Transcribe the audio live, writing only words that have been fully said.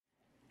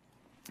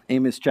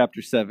Amos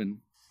chapter 7.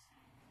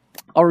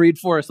 I'll read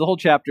for us the whole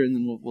chapter and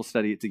then we'll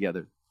study it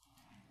together.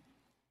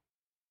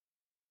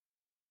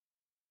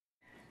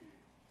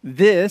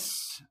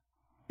 This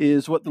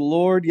is what the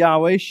Lord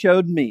Yahweh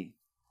showed me.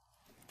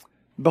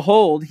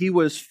 Behold, he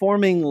was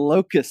forming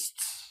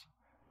locusts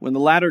when the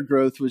latter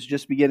growth was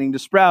just beginning to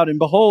sprout. And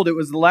behold, it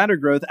was the latter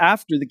growth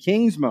after the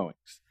king's mowings.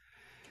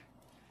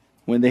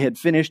 When they had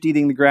finished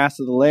eating the grass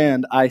of the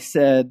land, I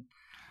said,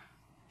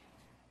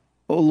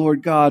 O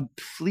Lord God,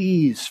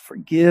 please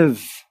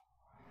forgive.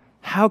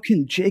 How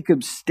can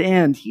Jacob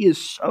stand? He is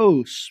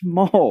so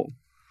small.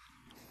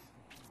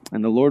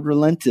 And the Lord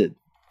relented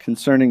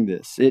concerning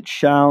this. It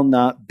shall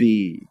not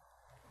be,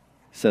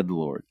 said the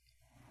Lord.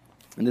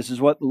 And this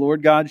is what the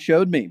Lord God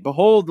showed me.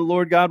 Behold, the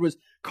Lord God was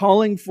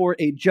calling for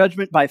a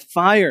judgment by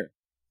fire,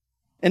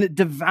 and it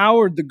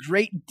devoured the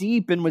great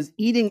deep and was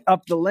eating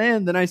up the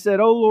land. Then I said,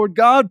 O Lord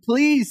God,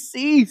 please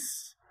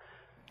cease.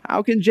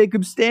 How can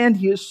Jacob stand?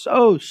 He is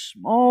so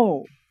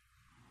small.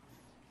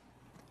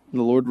 And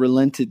the Lord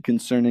relented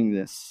concerning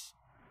this.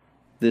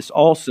 This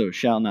also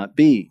shall not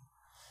be,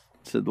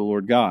 said the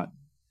Lord God.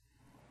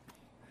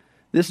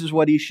 This is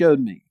what he showed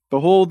me.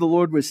 Behold, the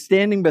Lord was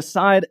standing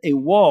beside a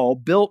wall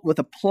built with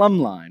a plumb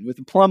line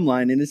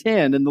in his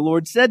hand. And the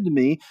Lord said to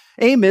me,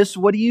 Amos,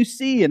 what do you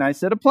see? And I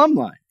said, a plumb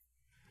line.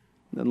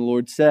 Then the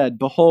Lord said,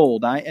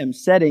 Behold, I am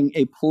setting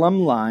a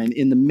plumb line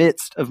in the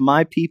midst of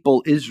my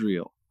people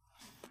Israel.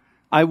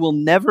 I will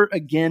never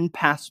again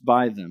pass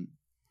by them.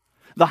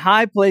 The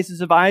high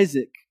places of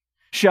Isaac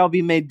shall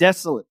be made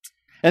desolate,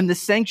 and the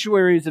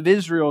sanctuaries of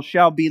Israel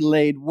shall be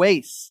laid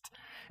waste.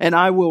 And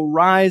I will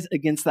rise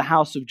against the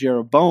house of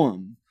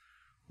Jeroboam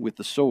with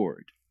the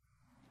sword.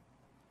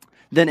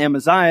 Then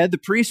Amaziah, the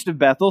priest of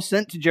Bethel,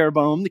 sent to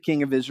Jeroboam, the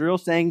king of Israel,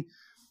 saying,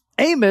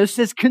 Amos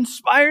has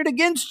conspired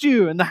against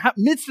you in the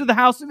midst of the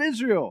house of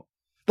Israel.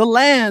 The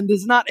land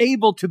is not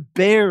able to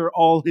bear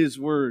all his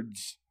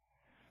words.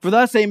 For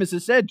thus Amos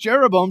has said,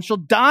 Jeroboam shall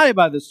die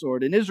by the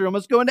sword, and Israel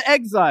must go into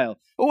exile,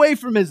 away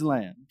from his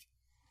land.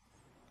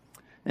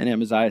 And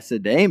Amaziah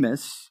said to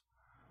Amos,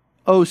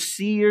 O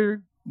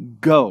seer,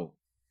 go,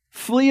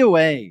 flee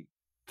away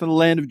to the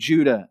land of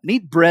Judah, and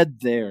eat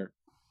bread there,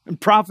 and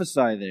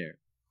prophesy there.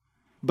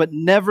 But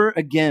never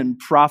again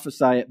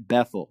prophesy at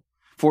Bethel,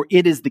 for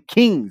it is the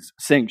king's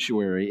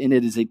sanctuary, and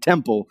it is a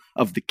temple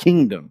of the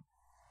kingdom.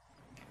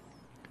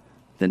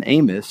 Then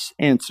Amos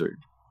answered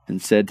and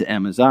said to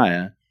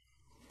Amaziah,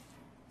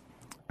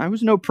 I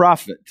was no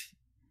prophet,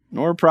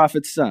 nor a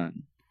prophet's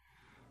son,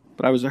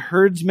 but I was a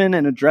herdsman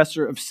and a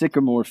dresser of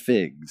sycamore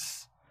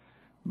figs.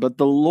 But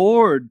the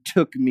Lord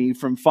took me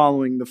from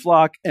following the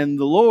flock, and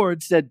the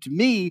Lord said to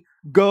me,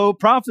 Go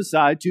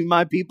prophesy to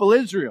my people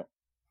Israel.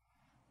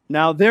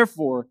 Now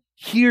therefore,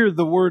 hear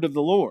the word of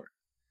the Lord.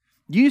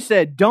 You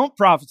said, don't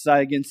prophesy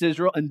against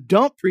Israel and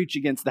don't preach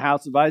against the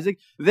house of Isaac.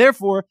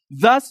 Therefore,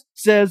 thus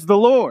says the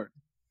Lord,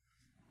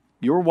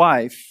 your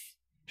wife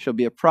shall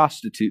be a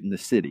prostitute in the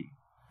city,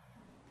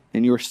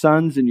 and your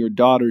sons and your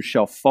daughters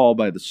shall fall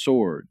by the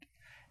sword,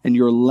 and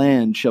your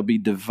land shall be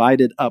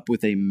divided up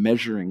with a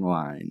measuring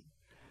line.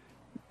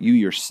 You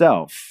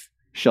yourself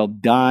shall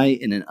die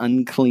in an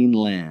unclean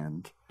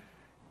land,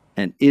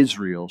 and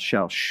Israel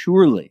shall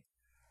surely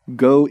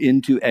go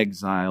into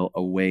exile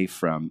away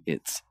from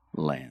its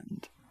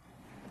land.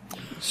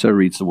 So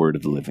reads the word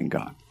of the living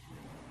God.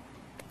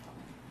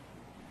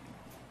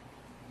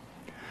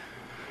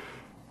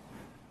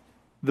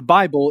 The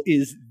Bible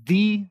is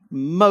the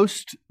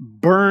most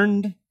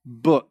burned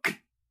book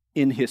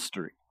in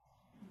history.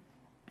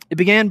 It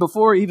began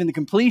before even the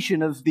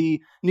completion of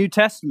the New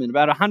Testament.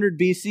 About 100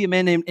 BC, a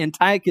man named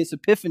Antiochus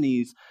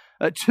Epiphanes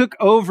took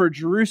over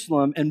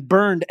Jerusalem and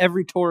burned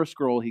every Torah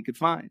scroll he could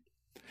find.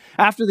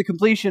 After the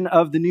completion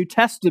of the New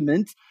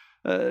Testament,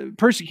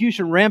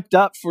 persecution ramped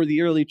up for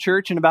the early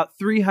church. In about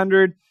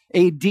 300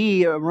 AD,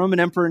 a Roman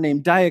emperor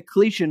named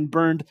Diocletian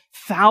burned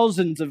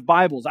thousands of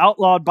Bibles,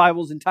 outlawed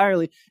Bibles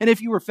entirely. And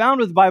if you were found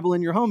with a Bible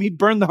in your home, he'd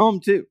burn the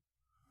home too.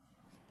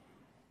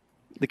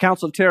 The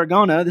Council of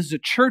Tarragona, this is a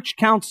church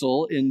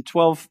council in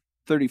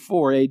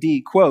 1234 AD,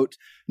 quote,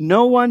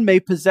 no one may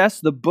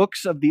possess the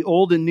books of the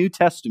Old and New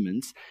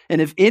Testaments,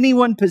 and if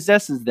anyone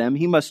possesses them,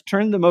 he must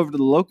turn them over to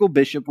the local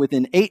bishop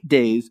within 8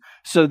 days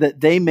so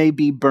that they may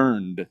be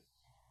burned.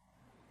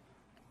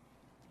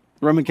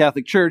 The Roman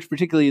Catholic Church,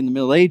 particularly in the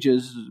Middle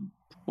Ages, is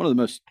one of the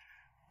most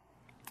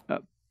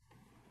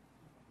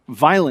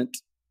violent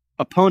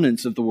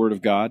opponents of the Word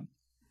of God,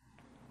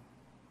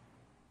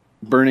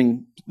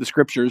 burning the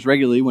scriptures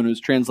regularly when it was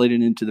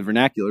translated into the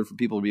vernacular for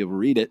people to be able to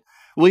read it.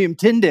 William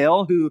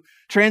Tyndale, who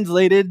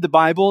translated the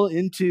Bible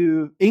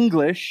into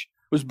English,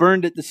 was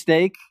burned at the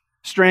stake,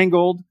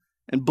 strangled,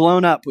 and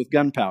blown up with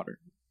gunpowder.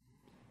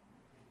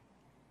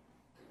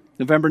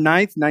 November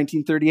 9th,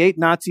 1938,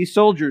 Nazi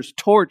soldiers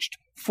torched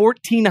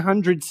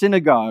 1,400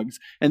 synagogues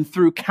and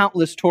threw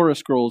countless Torah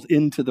scrolls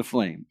into the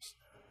flames.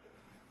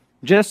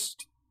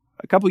 Just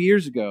a couple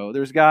years ago,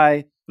 there was a guy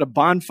at a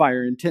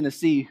bonfire in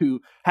Tennessee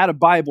who had a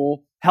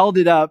Bible, held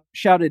it up,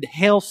 shouted,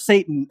 "Hail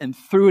Satan," and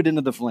threw it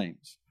into the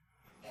flames.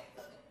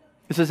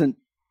 This isn't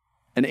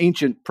an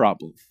ancient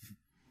problem.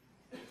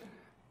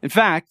 In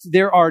fact,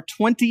 there are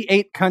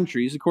 28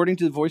 countries, according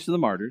to the Voice of the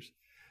Martyrs,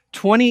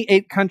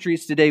 28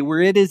 countries today where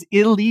it is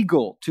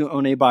illegal to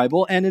own a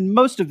Bible. And in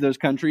most of those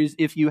countries,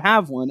 if you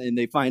have one and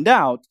they find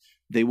out,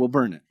 they will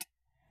burn it.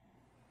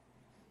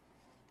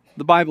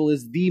 The Bible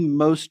is the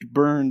most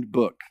burned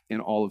book in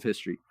all of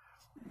history.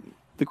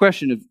 The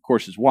question, of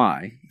course, is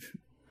why?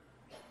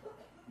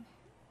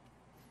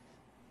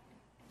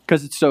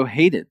 Because it's so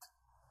hated.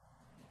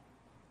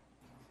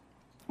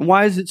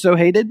 Why is it so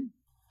hated?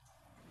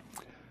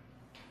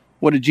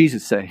 What did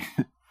Jesus say?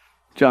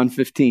 John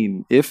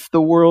 15, if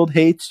the world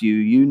hates you,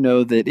 you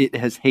know that it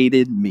has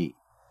hated me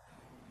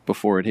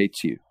before it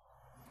hates you.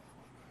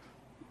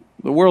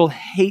 The world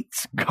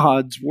hates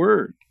God's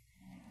word.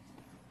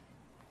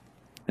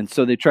 And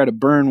so they try to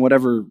burn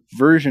whatever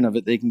version of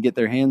it they can get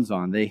their hands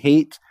on. They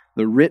hate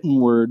the written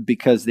word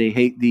because they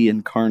hate the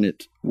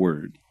incarnate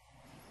word.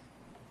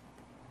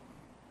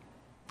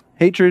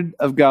 Hatred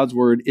of God's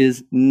word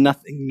is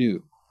nothing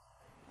new.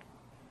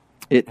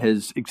 It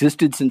has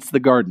existed since the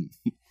garden.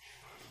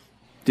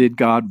 Did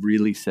God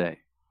really say?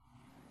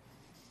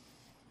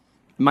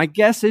 My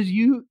guess is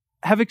you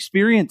have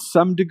experienced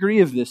some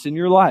degree of this in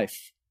your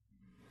life.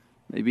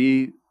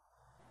 Maybe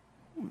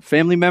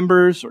family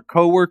members or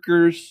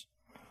coworkers.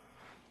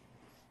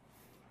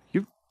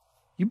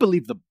 You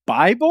believe the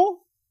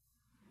Bible?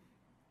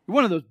 You're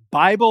one of those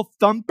Bible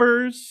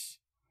thumpers,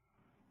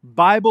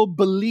 Bible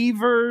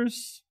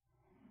believers,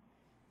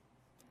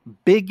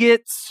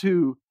 bigots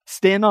who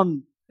stand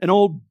on an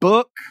old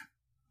book.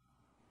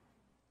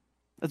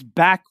 That's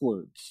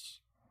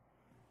backwards.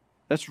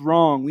 That's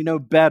wrong. We know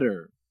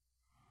better.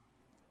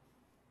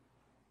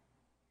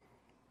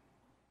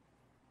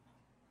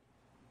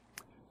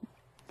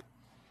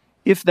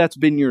 If that's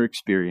been your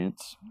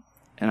experience,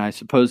 and I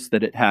suppose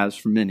that it has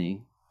for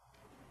many,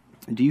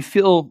 do you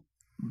feel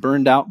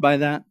burned out by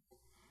that?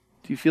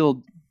 Do you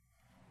feel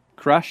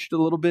crushed a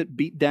little bit,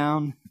 beat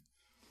down?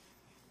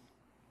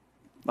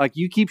 Like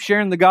you keep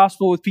sharing the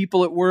gospel with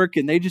people at work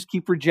and they just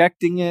keep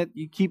rejecting it.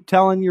 You keep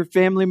telling your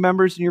family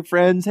members and your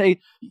friends, hey,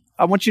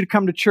 I want you to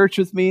come to church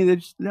with me. They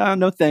just,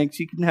 no thanks.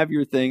 You can have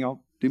your thing.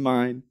 I'll do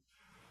mine.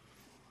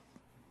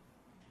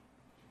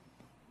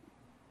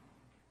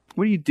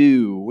 What do you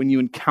do when you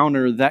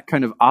encounter that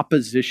kind of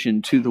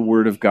opposition to the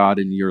Word of God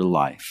in your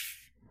life?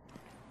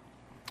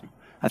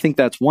 I think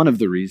that's one of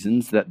the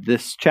reasons that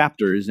this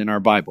chapter is in our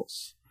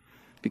Bibles.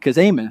 Because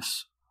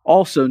Amos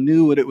also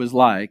knew what it was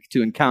like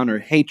to encounter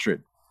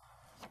hatred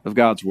of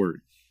God's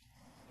Word.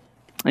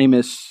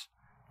 Amos,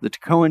 the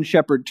Tekoan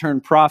shepherd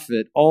turned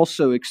prophet,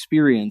 also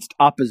experienced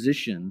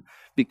opposition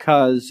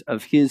because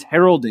of his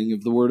heralding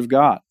of the Word of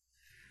God.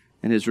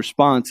 And his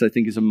response, I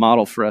think, is a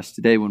model for us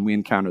today when we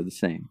encounter the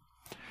same.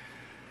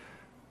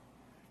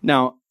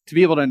 Now, to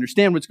be able to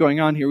understand what's going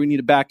on here, we need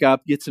to back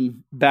up, get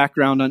some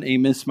background on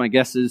Amos. My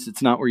guess is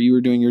it's not where you were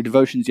doing your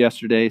devotions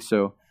yesterday.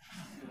 So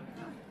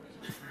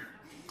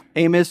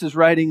Amos is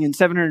writing in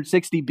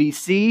 760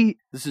 BC.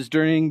 This is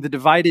during the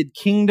divided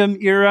kingdom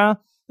era.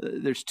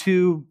 There's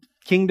 2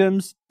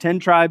 kingdoms. 10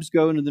 tribes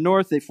go into the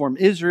north. They form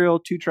Israel.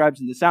 2 tribes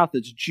in the south.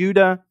 That's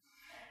Judah.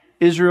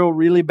 Israel,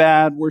 really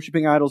bad,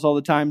 worshiping idols all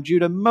the time.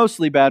 Judah,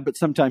 mostly bad, but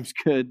sometimes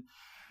good.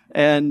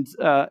 And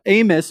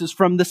Amos is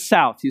from the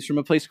south. He's from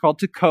a place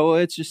called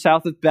Tekoa. It's just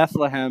south of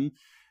Bethlehem.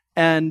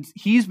 And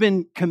he's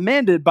been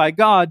commanded by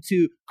God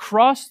to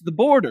cross the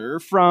border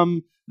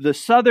from the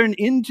southern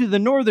into the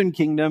northern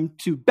kingdom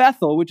to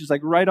Bethel, which is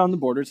like right on the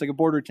border. It's like a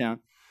border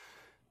town.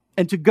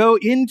 And to go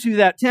into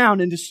that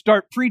town and to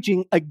start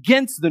preaching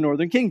against the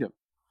northern kingdom.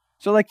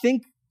 So like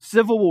think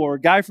Civil War,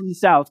 guy from the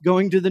south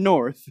going to the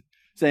north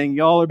saying,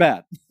 y'all are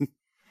bad.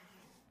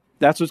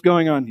 That's what's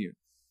going on here.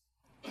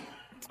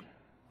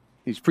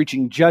 He's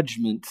preaching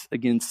judgment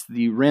against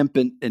the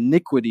rampant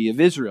iniquity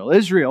of Israel.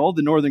 Israel,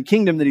 the northern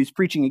kingdom that he's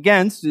preaching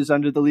against, is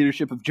under the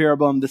leadership of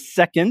Jeroboam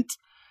II.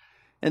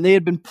 And they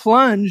had been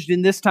plunged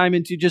in this time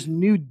into just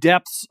new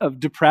depths of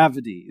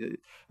depravity.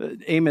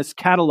 Amos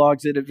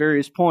catalogs it at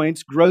various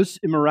points: gross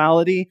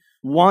immorality,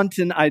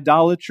 wanton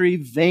idolatry,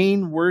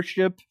 vain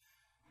worship,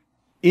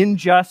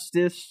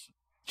 injustice.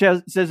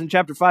 It says in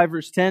chapter 5,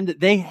 verse 10, that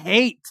they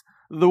hate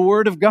the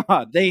word of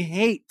God. They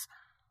hate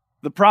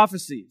the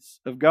prophecies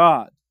of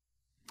God.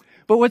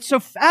 But what's so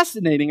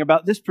fascinating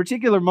about this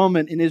particular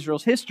moment in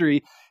Israel's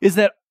history is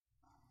that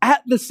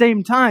at the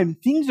same time,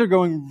 things are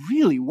going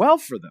really well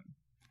for them.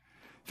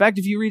 In fact,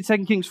 if you read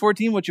 2 Kings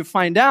 14, what you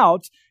find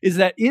out is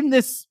that in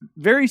this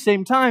very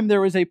same time,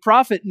 there was a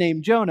prophet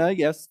named Jonah,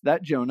 yes,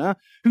 that Jonah,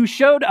 who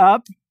showed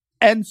up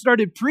and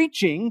started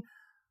preaching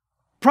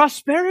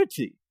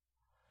prosperity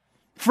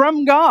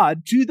from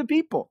God to the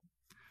people.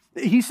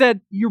 He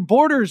said, your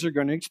borders are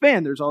going to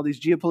expand. There's all these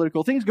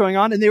geopolitical things going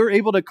on, and they were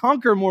able to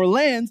conquer more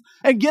lands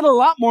and get a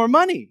lot more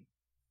money.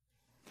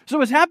 So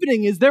what's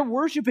happening is they're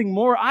worshiping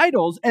more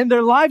idols, and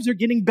their lives are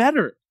getting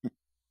better.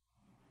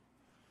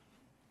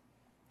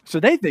 So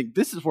they think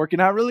this is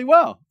working out really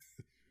well.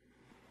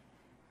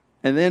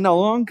 And then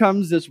along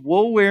comes this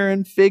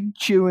wool-wearing,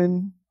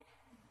 fig-chewing,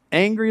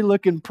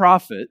 angry-looking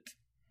prophet,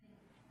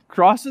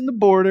 crossing the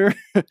border,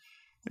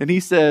 and he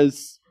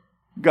says,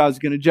 God's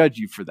going to judge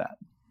you for that.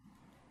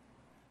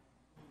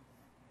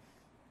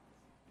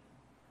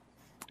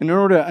 In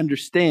order to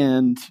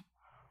understand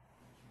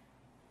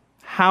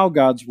how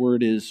God's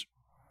word is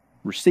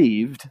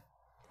received,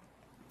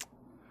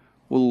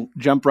 we'll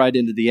jump right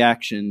into the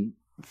action.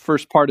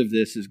 First part of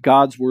this is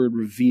God's word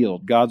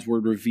revealed. God's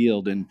word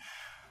revealed in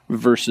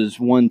verses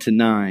 1 to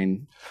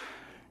 9.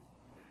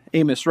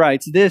 Amos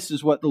writes, "This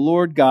is what the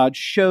Lord God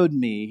showed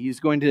me."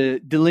 He's going to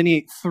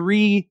delineate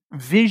 3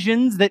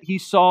 visions that he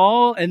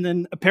saw and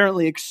then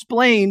apparently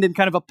explained in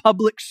kind of a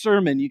public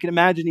sermon. You can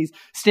imagine he's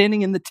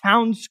standing in the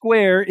town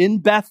square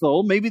in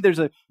Bethel. Maybe there's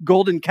a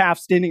golden calf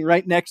standing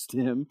right next to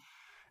him.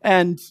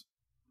 And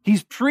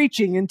he's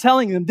preaching and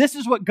telling them, this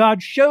is what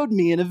God showed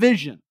me in a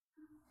vision.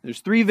 There's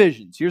 3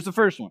 visions. Here's the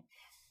first one.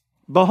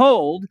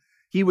 "Behold,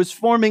 he was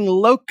forming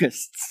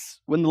locusts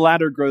when the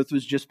latter growth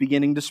was just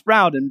beginning to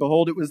sprout. And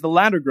behold, it was the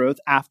latter growth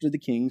after the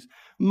king's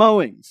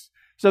mowings."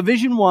 So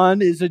vision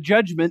 1 is a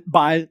judgment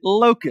by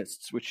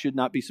locusts, which should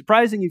not be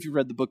surprising if you've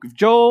read the book of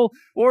Joel,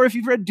 or if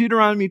you've read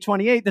Deuteronomy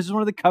 28. This is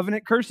one of the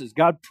covenant curses.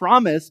 God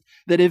promised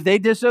that if they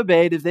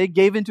disobeyed, if they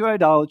gave into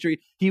idolatry,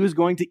 he was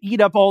going to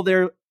eat up all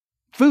their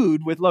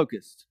food with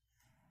locusts.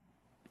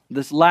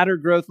 This latter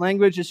growth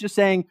language is just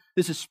saying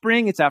this is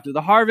spring, it's after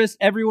the harvest,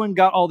 everyone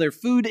got all their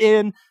food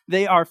in,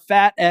 they are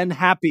fat and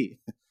happy.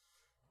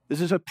 This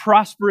is a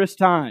prosperous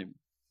time.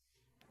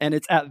 And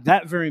it's at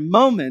that very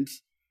moment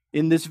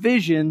in this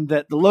vision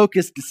that the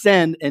locusts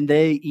descend and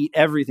they eat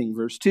everything.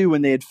 Verse 2,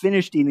 "When they had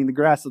finished eating the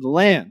grass of the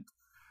land,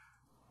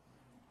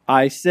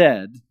 I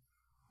said,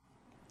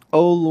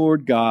 O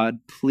Lord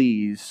God,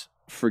 please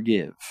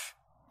forgive."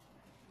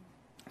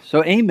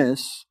 So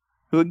Amos,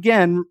 who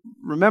again,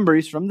 remember,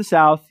 he's from the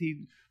south,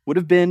 he would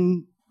have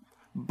been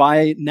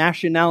by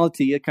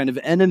nationality a kind of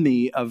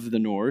enemy of the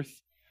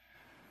north.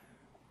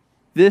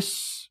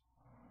 This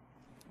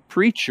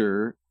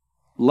preacher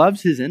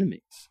loves his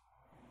enemies.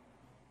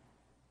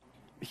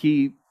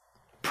 He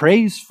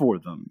prays for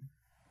them.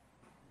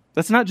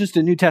 That's not just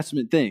a New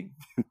Testament thing.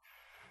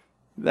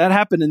 That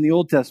happened in the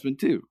Old Testament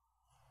too.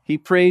 He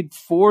prayed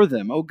for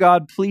them. Oh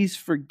God, please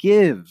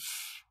forgive.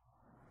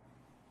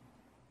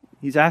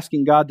 He's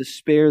asking God to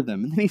spare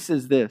them. And then he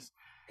says this,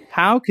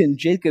 "How can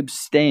Jacob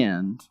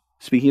stand?"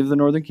 Speaking of the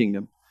northern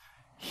kingdom.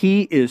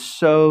 "He is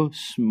so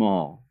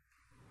small."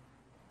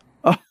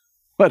 Oh,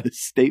 what a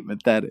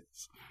statement that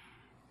is.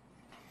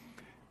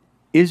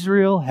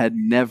 Israel had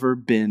never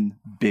been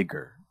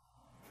bigger.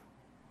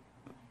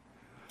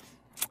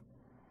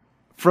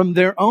 From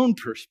their own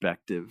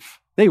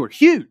perspective, they were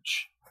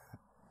huge.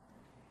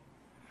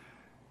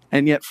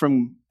 And yet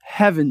from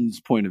heaven's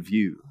point of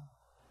view,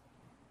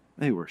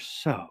 they were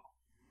so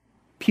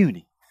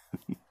puny.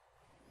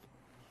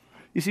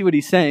 You see what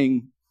he's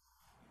saying?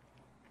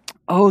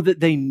 Oh,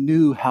 that they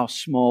knew how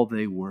small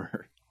they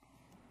were.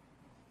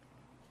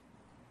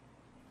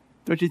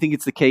 Don't you think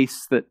it's the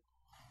case that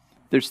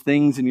there's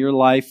things in your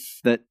life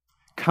that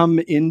come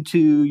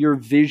into your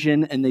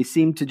vision and they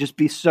seem to just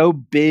be so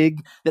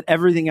big that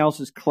everything else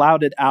is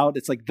clouded out?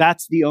 It's like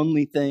that's the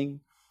only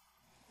thing.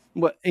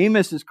 What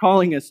Amos is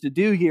calling us to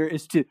do here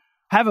is to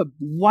have a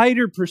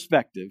wider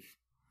perspective.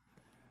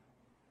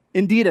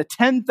 Indeed, a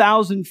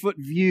 10,000-foot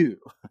view.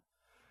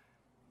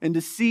 And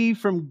to see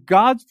from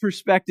God's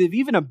perspective,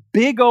 even a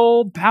big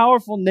old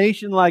powerful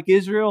nation like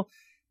Israel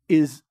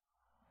is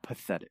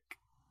pathetic.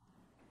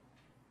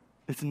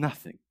 It's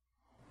nothing.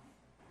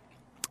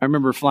 I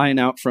remember flying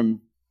out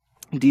from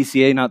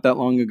DCA not that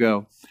long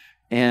ago,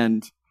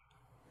 and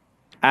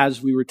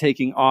as we were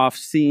taking off,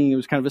 seeing it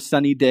was kind of a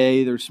sunny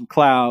day, there were some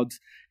clouds,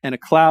 and a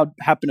cloud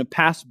happened to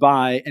pass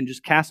by and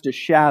just cast a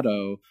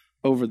shadow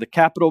over the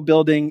Capitol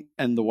building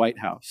and the White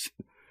House.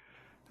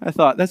 I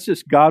thought, that's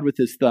just God with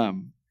his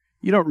thumb.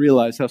 You don't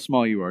realize how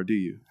small you are, do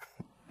you?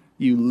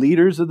 You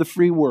leaders of the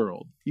free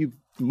world, you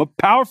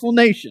powerful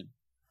nation.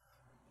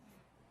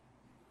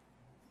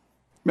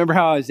 Remember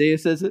how Isaiah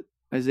says it?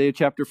 Isaiah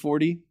chapter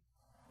 40.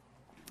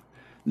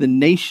 "The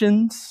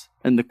nations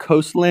and the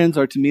coastlands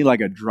are to me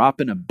like a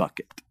drop in a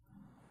bucket.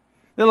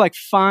 They're like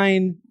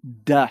fine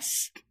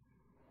dust."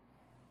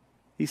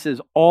 He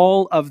says,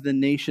 "All of the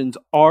nations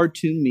are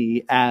to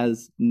me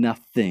as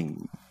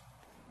nothing."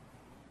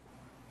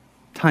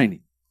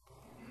 Tiny.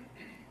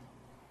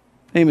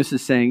 Amos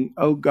is saying,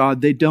 oh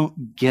God, they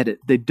don't get it.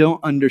 They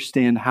don't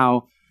understand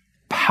how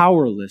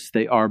powerless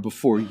they are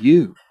before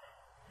you.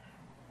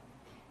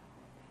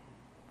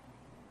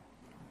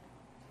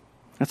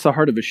 That's the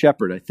heart of a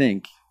shepherd, I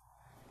think.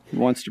 He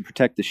wants to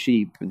protect the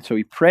sheep. And so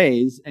he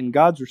prays, and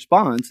God's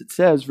response, it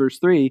says, verse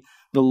 3,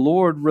 "The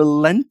Lord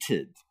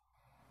relented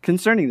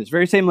concerning this."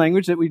 Very same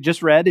language that we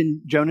just read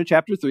in Jonah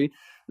chapter 3.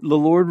 The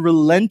Lord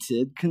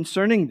relented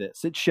concerning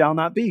this. It shall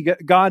not be.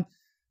 God,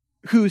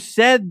 who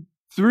said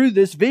through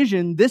this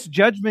vision, this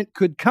judgment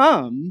could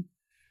come,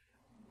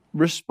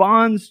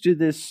 responds to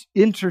this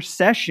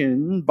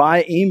intercession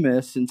by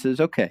Amos and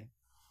says, okay,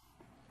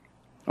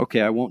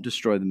 I won't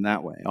destroy them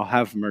that way. I'll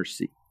have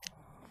mercy.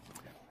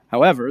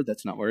 However,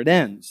 that's not where it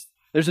ends.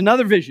 There's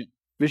another vision.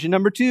 Vision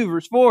number 2,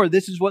 verse 4,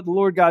 this is what the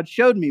Lord God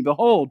showed me.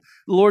 Behold,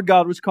 the Lord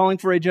God was calling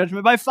for a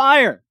judgment by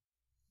fire.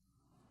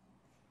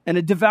 And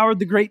it devoured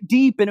the great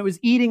deep, and it was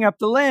eating up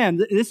the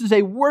land. This is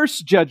a worse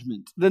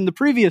judgment than the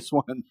previous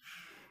one.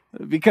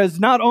 Because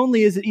not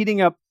only is it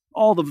eating up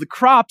all of the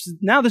crops,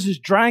 now this is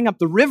drying up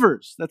the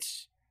rivers.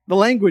 That's the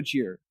language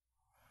here.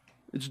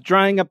 It's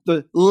drying up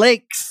the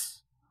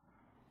lakes.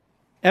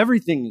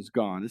 Everything is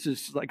gone. This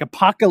is like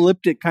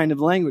apocalyptic kind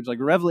of language, like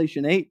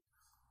Revelation 8.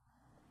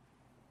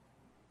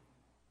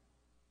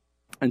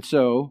 And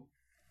so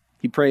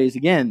he prays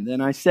again.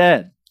 Then I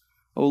said,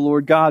 O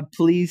Lord God,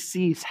 please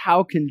cease.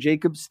 How can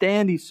Jacob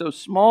stand? He's so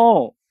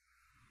small.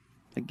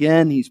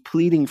 Again, he's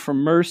pleading for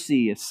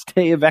mercy, a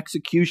stay of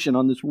execution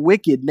on this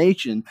wicked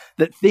nation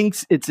that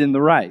thinks it's in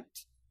the right.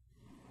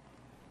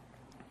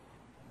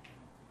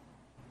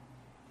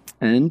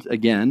 And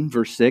again,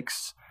 verse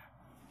 6,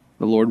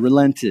 the Lord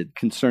relented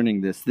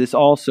concerning this. This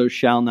also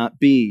shall not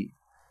be,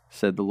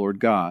 said the Lord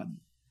God.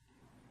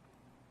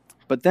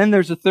 But then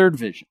there's a third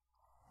vision.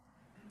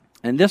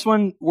 And this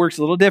one works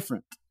a little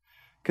different,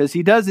 because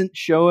he doesn't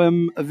show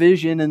him a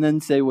vision and then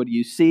say, what do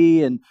you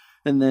see? And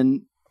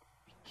then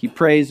he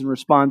prays and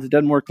responds. It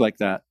doesn't work like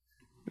that.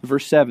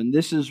 Verse 7,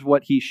 this is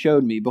what he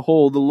showed me.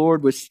 Behold, the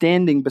Lord was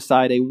standing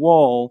beside a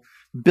wall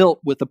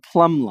built with a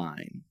plumb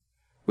line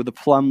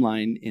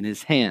in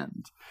his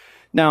hand.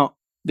 Now,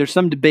 there's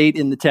some debate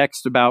in the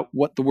text about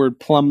what the word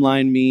plumb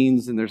line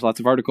means, and there's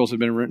lots of articles that have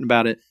been written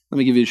about it. Let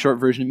me give you a short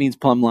version. It means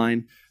plumb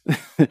line.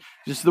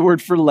 Just the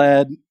word for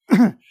lead.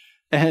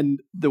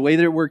 And the way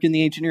that it worked in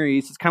the ancient Near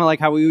East, it's kind of like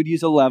how we would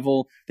use a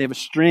level. They have a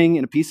string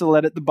and a piece of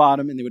lead at the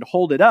bottom, and they would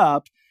hold it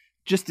up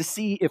just to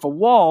see if a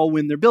wall,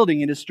 when they're building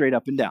it, is straight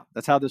up and down.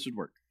 That's how this would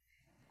work.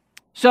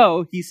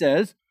 So he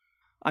says,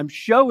 I'm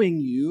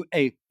showing you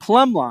a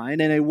plumb line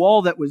and a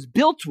wall that was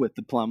built with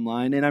the plumb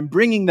line, and I'm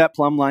bringing that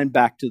plumb line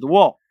back to the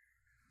wall.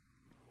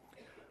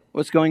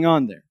 What's going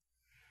on there?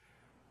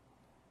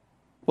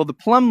 Well, the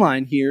plumb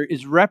line here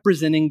is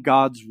representing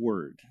God's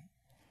word,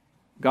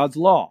 God's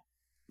law.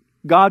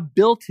 God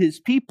built his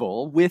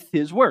people with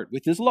his word,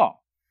 with his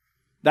law.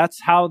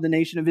 That's how the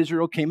nation of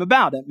Israel came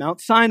about. At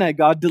Mount Sinai,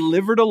 God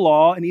delivered a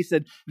law, and he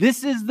said,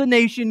 this is the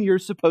nation you're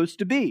supposed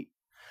to be.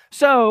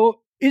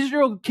 So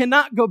Israel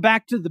cannot go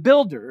back to the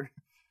builder,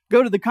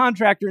 go to the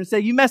contractor and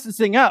say, you messed this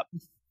thing up.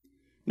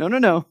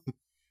 No.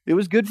 It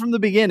was good from the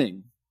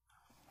beginning.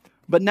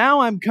 But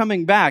now I'm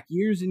coming back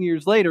years and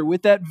years later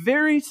with that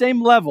very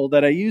same level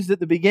that I used at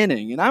the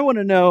beginning. And I want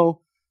to know,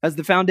 has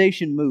the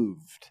foundation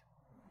moved?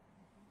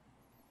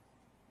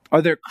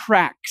 Are there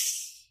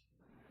cracks?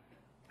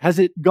 Has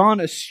it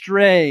gone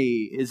astray?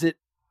 Is it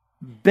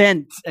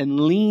bent and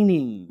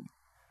leaning?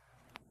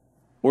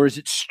 Or is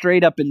it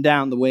straight up and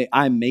down the way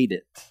I made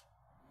it?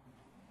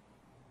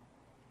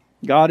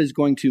 God is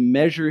going to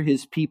measure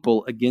his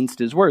people against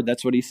his word.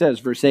 That's what he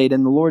says. Verse 8,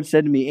 and the Lord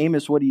said to me,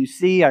 Amos, what do you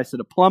see? I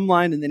said, a plumb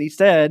line. And then he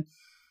said,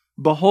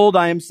 behold,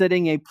 I am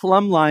setting a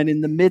plumb line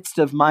in the midst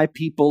of my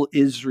people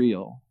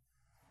Israel.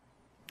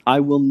 I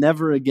will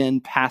never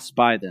again pass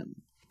by them.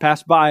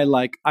 Pass by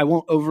like I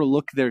won't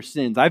overlook their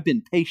sins. I've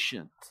been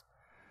patient.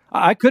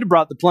 I could have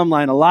brought the plumb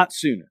line a lot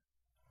sooner.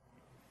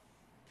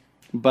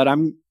 But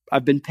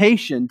I've been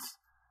patient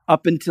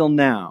up until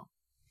now.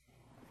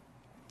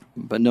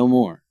 But no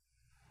more.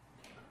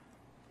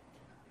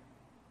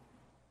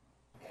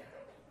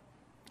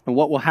 And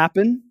what will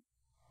happen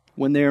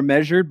when they are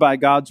measured by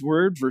God's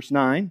word? Verse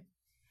 9.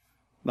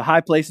 The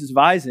high places of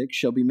Isaac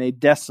shall be made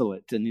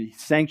desolate, and the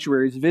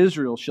sanctuaries of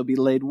Israel shall be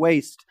laid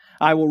waste.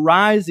 I will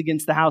rise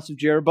against the house of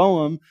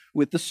Jeroboam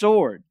with the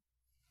sword.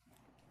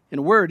 In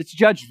a word, it's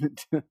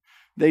judgment.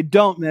 They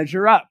don't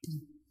measure up.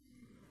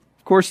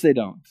 Of course they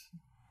don't.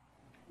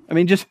 I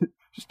mean, just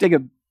take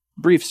a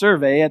brief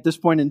survey. At this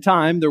point in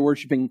time, they're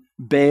worshiping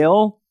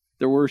Baal.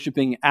 They're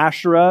worshiping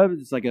Asherah.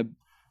 It's like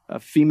a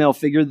female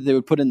figure that they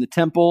would put in the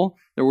temple.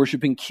 They're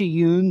worshiping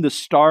Kiyun, the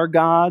star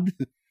god.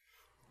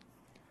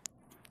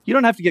 You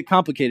don't have to get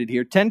complicated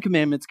here. 10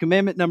 Commandments.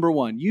 Commandment number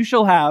 1. You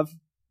shall have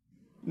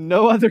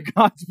no other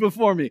gods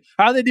before me.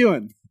 How are they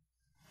doing?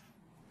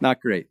 Not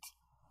great.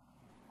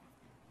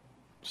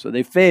 So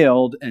they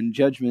failed, and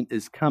judgment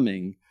is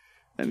coming.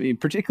 I mean,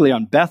 particularly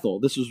on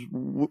Bethel. This was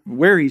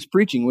where he's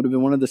preaching, would have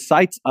been one of the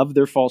sites of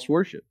their false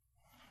worship.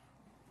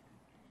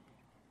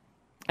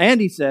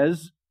 And he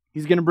says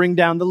he's going to bring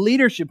down the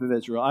leadership of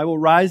Israel. I will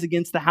rise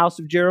against the house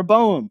of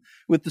Jeroboam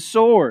with the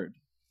sword.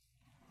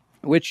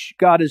 Which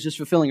God is just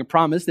fulfilling a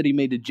promise that he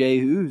made to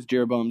Jehu, who's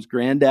Jeroboam's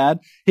granddad.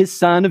 His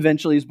son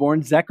eventually is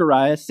born,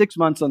 Zechariah, 6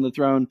 months on the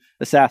throne,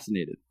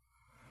 assassinated.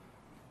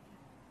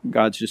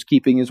 God's just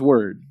keeping his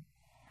word.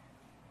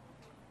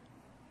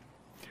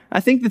 I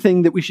think the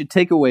thing that we should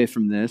take away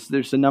from this,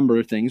 there's a number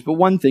of things, but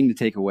one thing to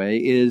take away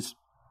is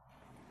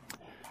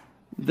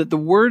that the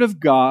word of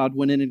God,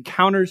 when it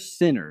encounters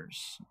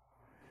sinners,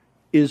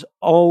 is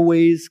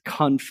always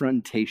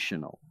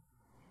confrontational.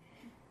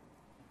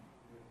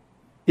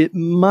 It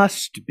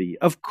must be.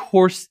 Of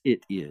course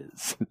it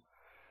is.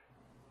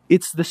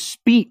 It's the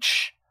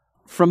speech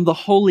from the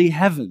holy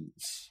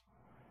heavens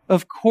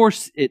Of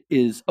course it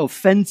is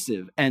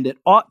offensive, and it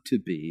ought to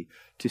be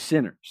to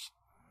sinners.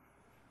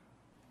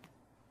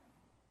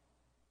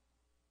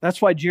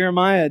 That's why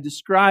Jeremiah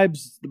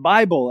describes the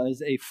Bible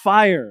as a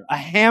fire, a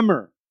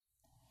hammer.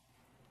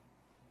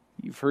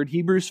 You've heard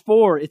Hebrews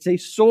 4. It's a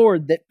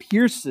sword that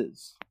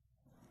pierces.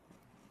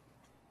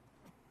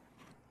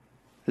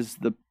 As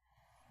the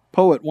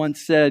poet once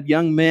said,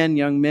 young men,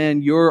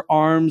 your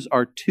arms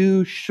are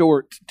too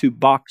short to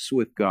box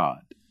with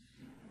God.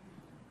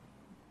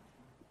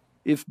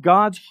 If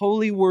God's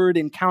holy word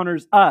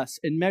encounters us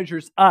and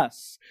measures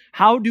us,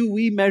 how do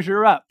we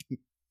measure up?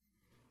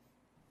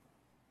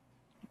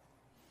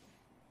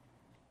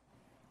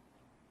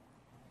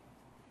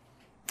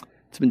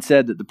 It's been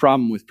said that the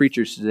problem with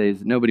preachers today is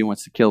that nobody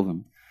wants to kill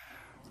them.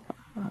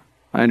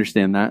 I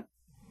understand that.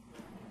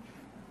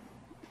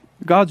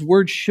 God's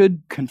word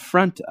should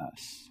confront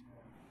us.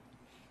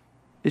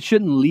 It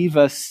shouldn't leave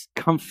us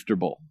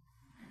comfortable.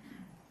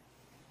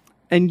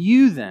 And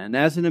you then,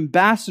 as an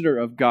ambassador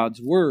of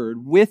God's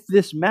word, with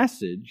this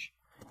message,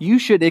 you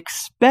should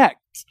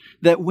expect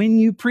that when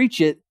you preach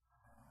it,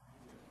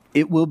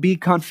 it will be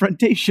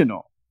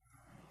confrontational.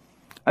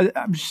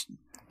 I'm just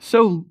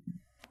so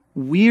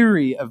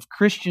weary of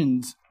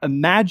Christians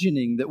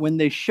imagining that when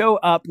they show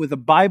up with a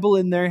Bible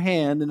in their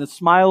hand and a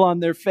smile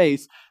on their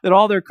face, that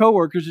all their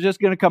coworkers are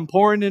just going to come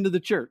pouring into the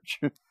church.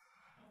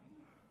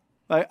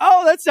 Like,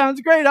 oh, that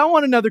sounds great. I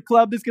want another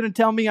club that's going to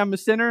tell me I'm a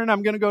sinner and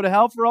I'm going to go to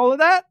hell for all of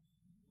that.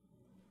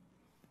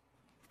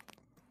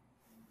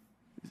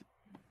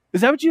 Is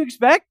that what you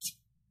expect?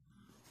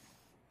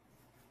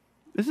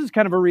 This is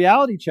kind of a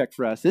reality check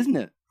for us, isn't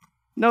it?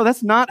 No,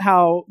 that's not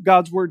how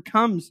God's word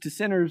comes to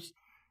sinners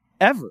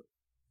ever.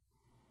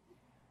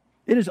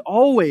 It is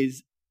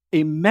always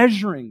a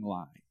measuring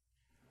line.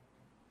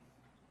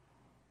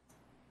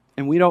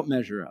 And we don't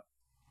measure up.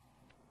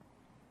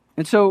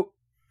 And so,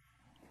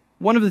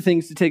 one of the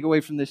things to take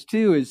away from this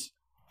too is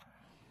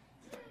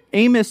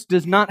Amos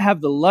does not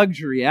have the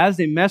luxury as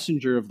a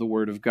messenger of the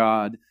word of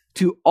God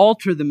to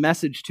alter the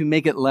message to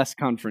make it less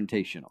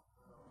confrontational.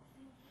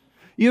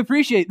 You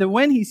appreciate that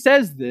when he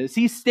says this,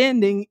 he's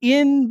standing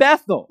in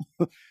Bethel,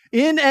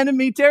 in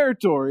enemy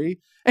territory,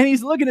 and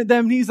he's looking at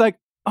them and he's like,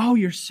 oh,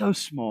 you're so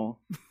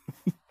small.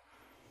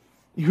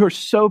 You're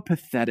so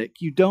pathetic.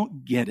 You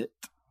don't get it.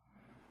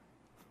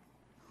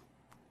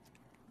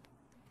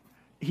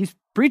 He's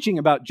preaching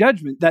about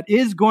judgment that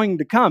is going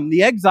to come.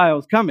 The exile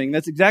is coming.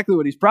 That's exactly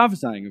what he's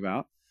prophesying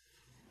about.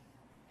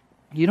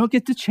 You don't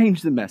get to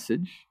change the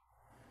message.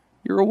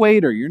 You're a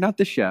waiter. You're not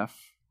the chef.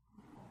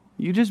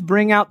 You just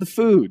bring out the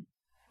food.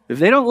 If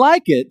they don't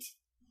like it,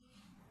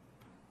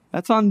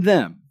 that's on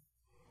them.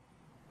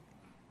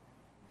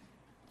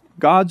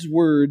 God's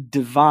word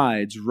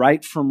divides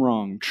right from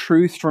wrong,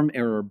 truth from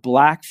error,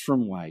 black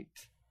from white.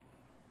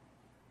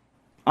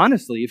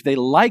 Honestly, if they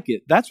like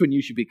it, that's when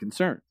you should be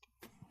concerned.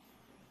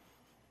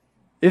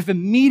 If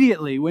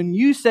immediately when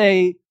you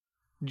say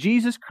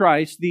Jesus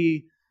Christ,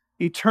 the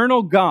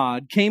eternal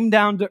God, came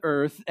down to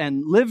earth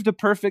and lived a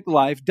perfect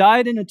life,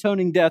 died an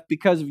atoning death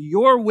because of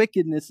your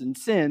wickedness and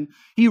sin,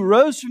 he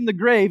rose from the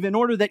grave in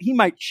order that he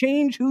might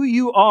change who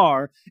you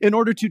are, in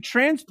order to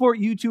transport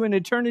you to an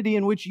eternity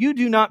in which you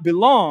do not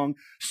belong,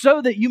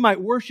 so that you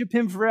might worship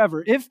him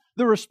forever. If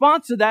the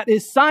response to that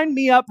is sign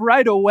me up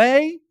right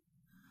away,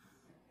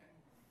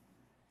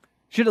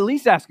 should at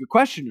least ask a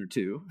question or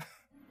two.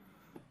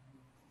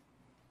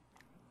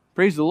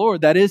 Praise the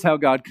Lord, that is how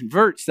God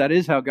converts, that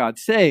is how God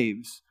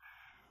saves.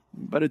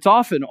 But it's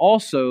often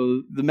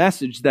also the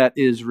message that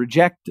is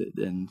rejected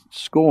and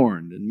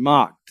scorned and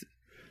mocked.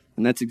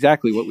 And that's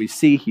exactly what we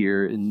see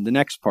here in the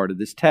next part of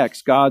this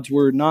text. God's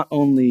word not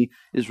only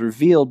is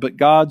revealed, but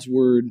God's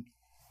word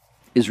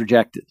is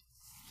rejected.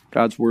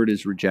 God's word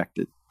is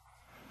rejected.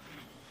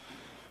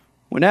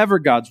 Whenever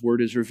God's word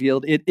is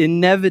revealed, it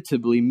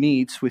inevitably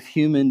meets with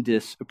human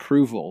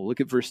disapproval. Look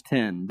at verse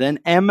 10. Then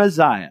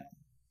Amaziah,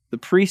 the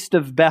priest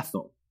of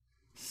Bethel,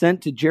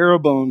 sent to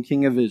Jeroboam,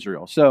 king of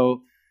Israel.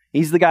 So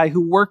he's the guy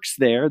who works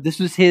there. This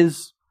is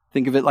his,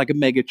 think of it like a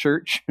mega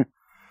church,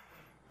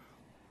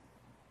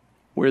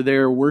 where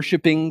they're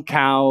worshiping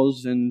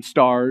cows and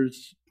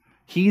stars.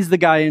 He's the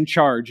guy in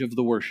charge of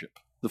the worship,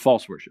 the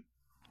false worship.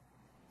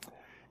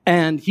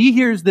 And he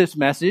hears this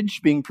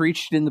message being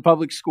preached in the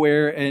public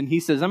square, and he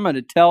says, I'm going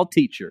to tell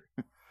teacher.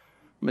 I'm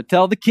going to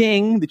tell the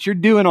king that you're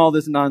doing all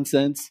this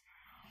nonsense.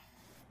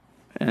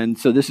 And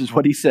so this is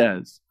what he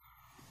says.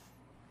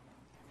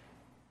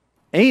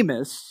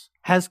 Amos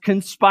has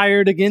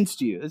conspired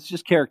against you. It's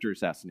just character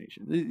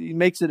assassination. He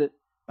makes it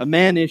a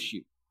man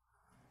issue.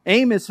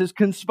 Amos has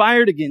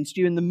conspired against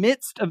you in the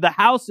midst of the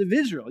house of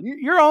Israel,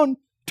 your own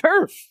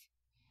turf.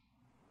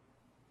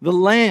 The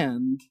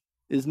land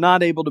is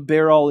not able to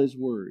bear all his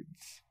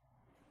words.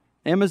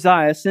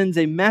 Amaziah sends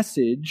a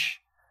message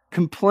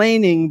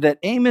complaining that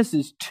Amos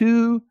is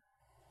too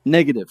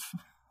negative.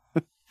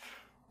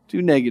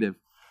 Too negative.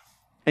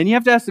 And you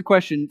have to ask the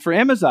question, for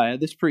Amaziah,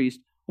 this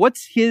priest,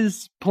 what's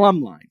his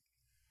plumb line?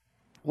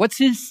 What's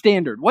his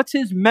standard? What's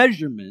his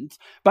measurement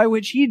by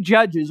which he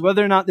judges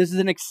whether or not this is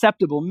an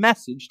acceptable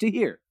message to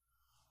hear?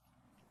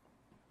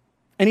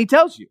 And he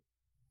tells you,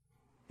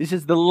 he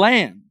says, the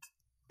land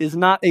is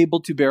not able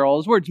to bear all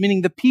his words,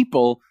 meaning the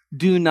people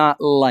do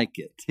not like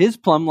it. His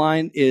plumb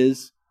line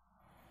is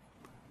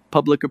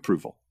public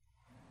approval.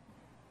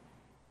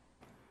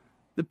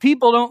 The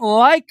people don't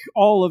like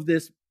all of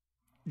this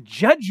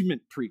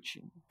judgment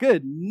preaching.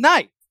 Good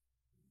night.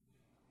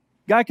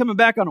 Guy coming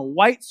back on a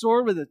white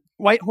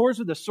horse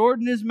with a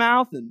sword in his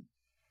mouth and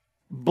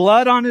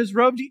blood on his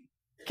robe. You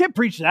can't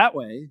preach that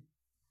way.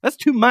 That's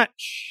too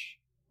much.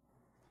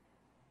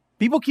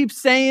 People keep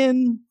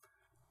saying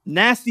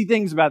nasty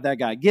things about that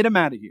guy. Get him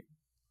out of here.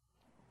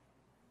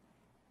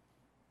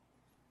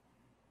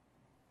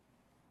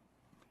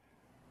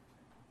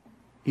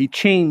 He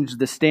changed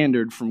the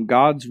standard from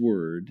God's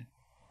word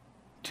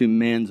to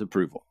man's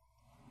approval.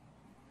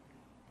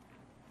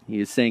 He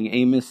is saying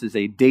Amos is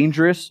a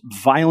dangerous,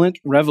 violent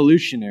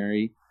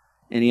revolutionary,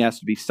 and he has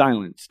to be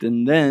silenced.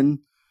 And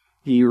then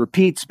he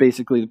repeats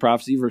basically the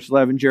prophecy, verse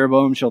 11,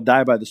 Jeroboam shall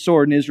die by the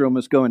sword, and Israel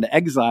must go into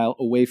exile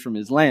away from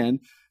his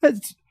land.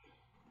 That's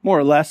more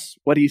or less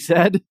what he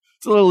said.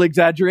 It's a little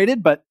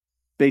exaggerated, but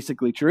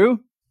basically true.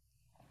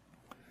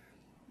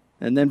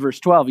 And then verse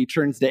 12, he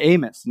turns to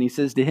Amos, and he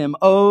says to him,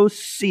 O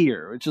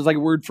seer, which is like a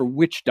word for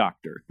witch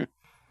doctor.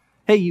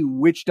 Hey, you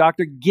witch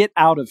doctor, get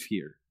out of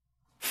here.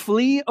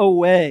 Flee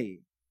away.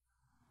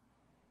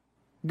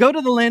 Go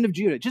to the land of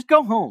Judah. Just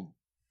go home.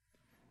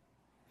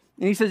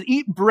 And he says,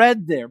 eat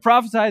bread there.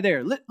 Prophesy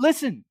there.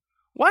 Listen,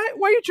 why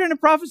are you trying to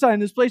prophesy in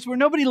this place where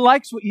nobody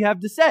likes what you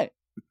have to say?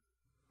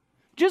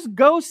 Just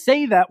go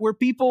say that where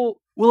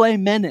people will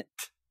amen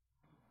it.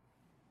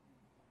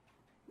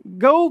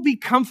 Go be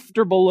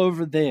comfortable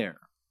over there.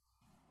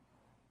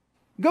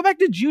 Go back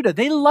to Judah.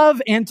 They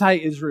love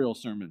anti-Israel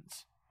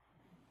sermons.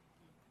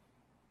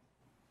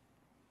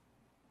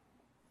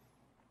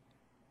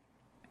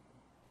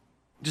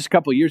 Just a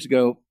couple of years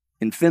ago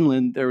in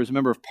Finland, there was a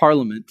member of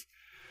parliament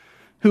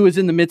who was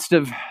in the midst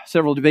of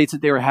several debates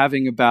that they were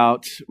having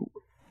about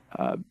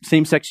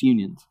same-sex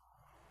unions.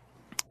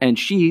 And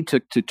she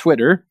took to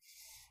Twitter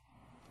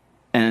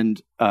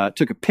and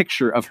took a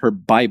picture of her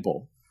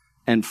Bible,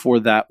 and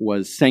for that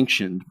was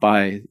sanctioned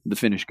by the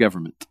Finnish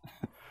government.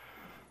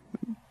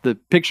 The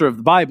picture of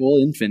the Bible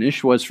in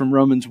Finnish was from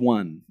Romans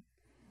 1.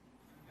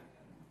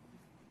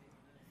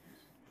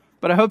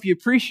 But I hope you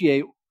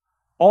appreciate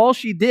all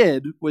she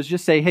did was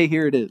just say, hey,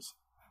 here it is.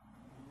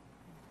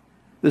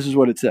 This is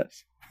what it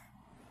says.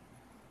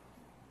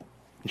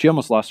 And she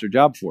almost lost her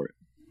job for it.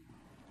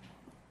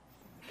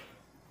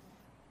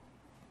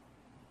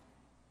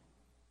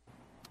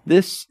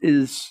 This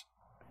is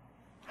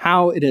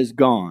how it has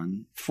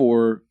gone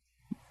for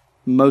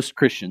most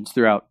Christians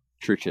throughout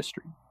church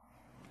history.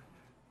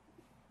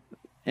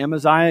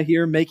 Amaziah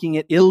here making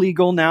it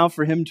illegal now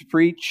for him to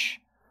preach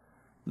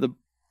the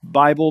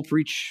Bible,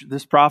 preach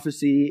this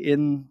prophecy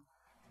in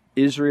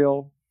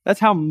Israel. That's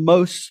how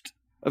most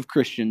of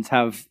Christians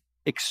have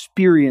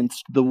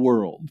experienced the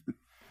world.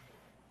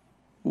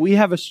 We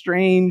have a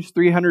strange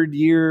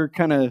 300-year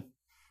kind of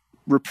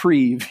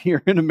reprieve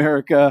here in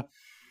America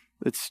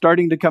that's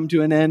starting to come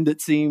to an end,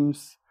 it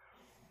seems.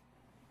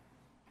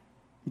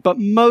 But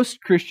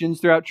most Christians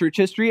throughout church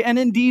history, and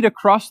indeed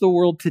across the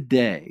world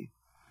today,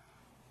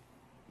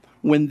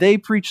 when they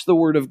preach the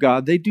word of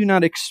God, they do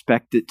not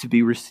expect it to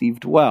be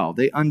received well.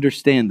 They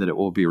understand that it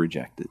will be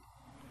rejected.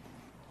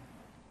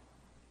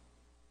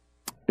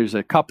 There's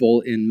a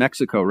couple in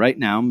Mexico right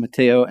now,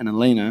 Mateo and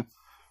Elena,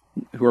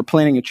 who are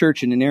planning a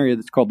church in an area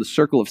that's called the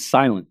Circle of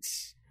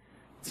Silence.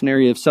 It's an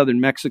area of southern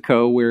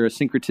Mexico where a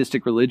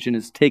syncretistic religion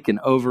is taken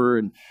over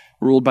and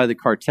ruled by the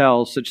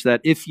cartels, such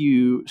that if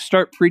you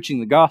start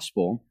preaching the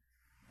gospel,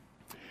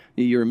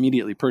 you're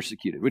immediately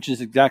persecuted, which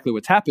is exactly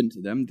what's happened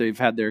to them. They've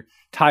had their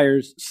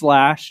tires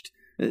slashed.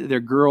 Their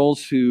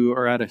girls who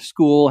are at a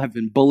school have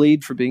been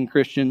bullied for being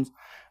Christians.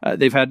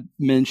 They've had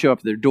men show up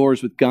at their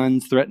doors with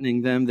guns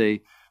threatening them.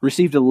 They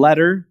received a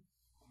letter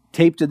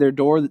taped to their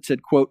door that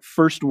said, quote,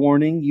 first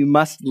warning, you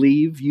must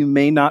leave. You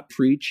may not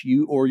preach,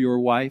 you or your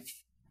wife.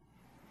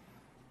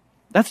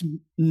 That's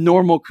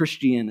normal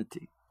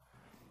Christianity.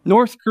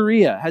 North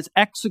Korea has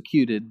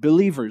executed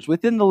believers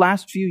within the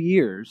last few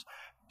years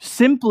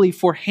simply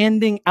for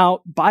handing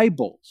out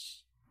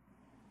Bibles.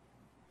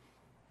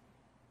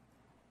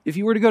 If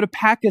you were to go to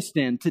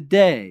Pakistan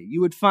today, you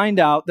would find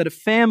out that a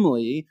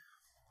family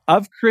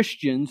of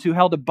Christians who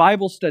held a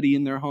Bible study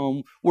in their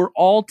home were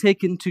all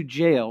taken to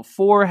jail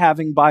for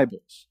having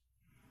Bibles,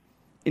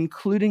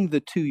 including the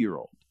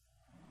 2-year-old.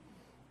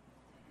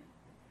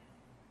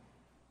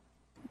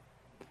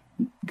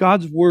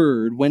 God's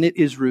word, when it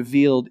is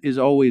revealed, is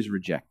always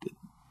rejected.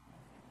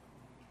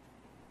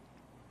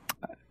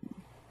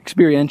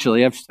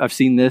 Experientially, I've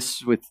seen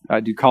this I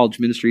do college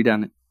ministry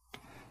down at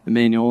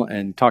Emmanuel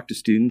and talk to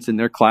students in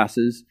their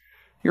classes.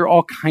 Hear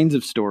all kinds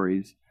of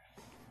stories.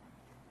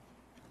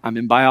 I'm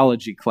in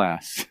biology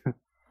class.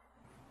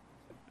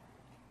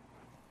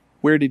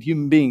 Where did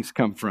human beings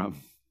come from?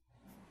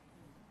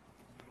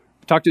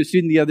 I talked to a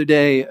student the other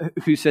day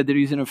who said that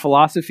he was in a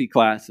philosophy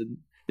class and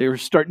they were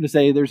starting to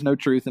say there's no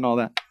truth and all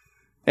that.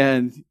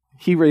 And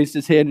he raised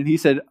his hand and he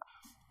said,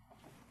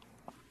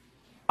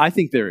 I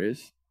think there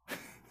is.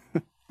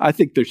 I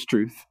think there's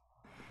truth.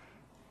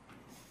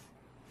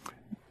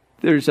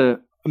 There's a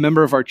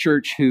member of our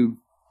church who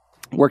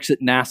works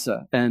at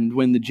NASA, and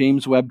when the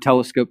James Webb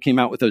Telescope came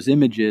out with those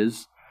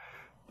images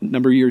a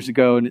number of years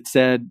ago, and it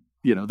said,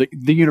 the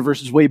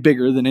universe is way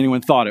bigger than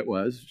anyone thought it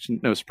was, which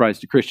is no surprise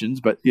to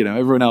Christians, but,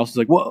 everyone else is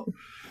like, whoa.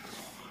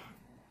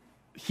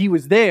 He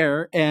was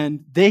there,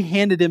 and they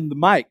handed him the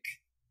mic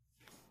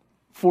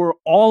for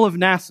all of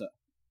NASA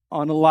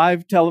on a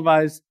live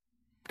televised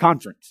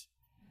conference.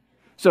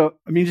 So,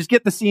 just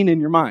get the scene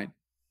in your mind.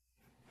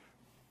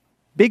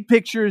 Big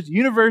pictures,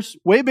 universe,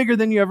 way bigger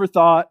than you ever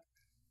thought.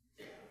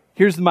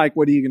 Here's the mic.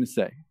 What are you going to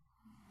say?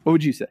 What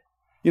would you say?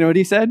 You know what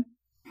he said?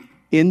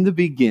 In the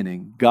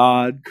beginning,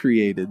 God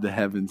created the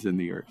heavens and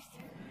the earth.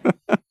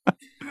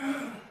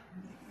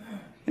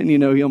 And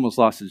he almost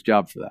lost his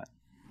job for that.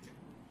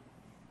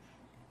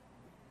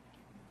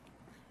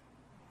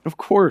 Of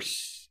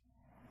course.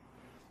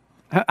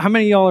 How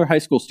many of y'all are high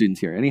school students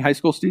here? Any high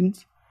school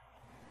students?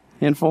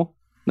 Handful?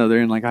 No,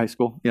 they're in high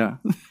school? Yeah.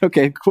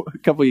 Okay, cool. A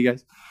couple of you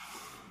guys.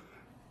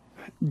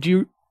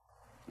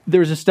 There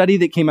was a study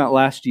that came out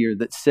last year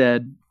that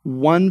said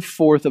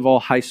 1/4 of all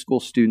high school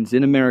students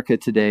in America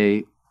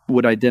today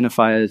would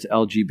identify as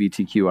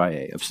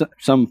LGBTQIA, of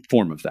some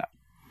form of that.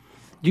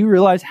 Do you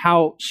realize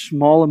how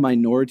small a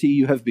minority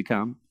you have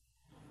become?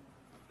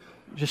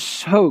 Just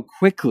so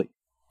quickly.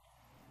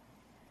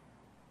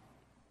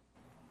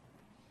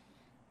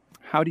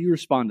 How do you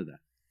respond to that?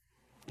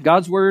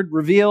 God's word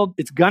revealed,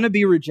 it's going to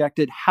be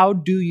rejected. How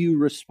do you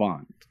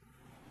respond?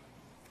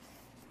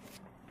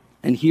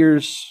 And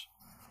here's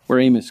where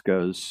Amos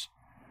goes.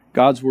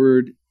 God's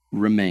word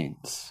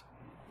remains.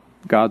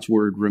 God's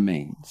word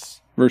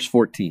remains. Verse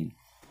 14.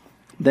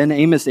 Then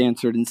Amos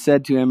answered and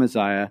said to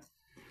Amaziah,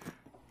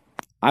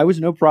 I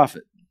was no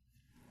prophet,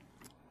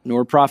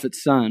 nor a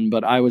prophet's son,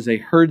 but I was a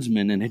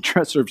herdsman and a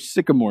dresser of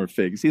sycamore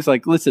figs. He's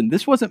like, listen,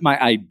 this wasn't my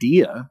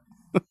idea.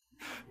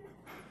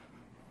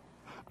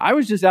 I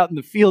was just out in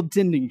the field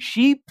tending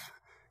sheep,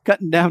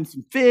 cutting down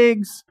some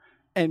figs,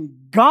 and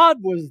God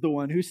was the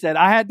one who said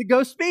I had to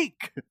go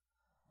speak.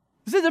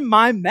 This isn't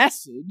my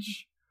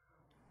message.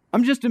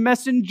 I'm just a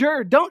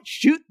messenger. Don't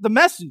shoot the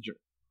messenger.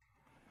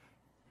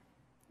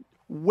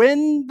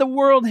 When the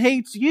world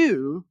hates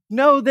you,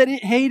 know that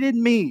it hated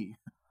me.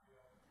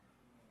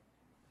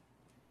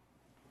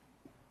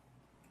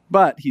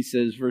 But, he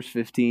says, verse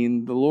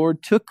 15, the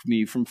Lord took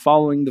me from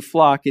following the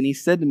flock, and he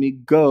said to me,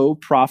 go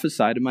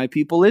prophesy to my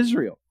people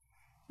Israel.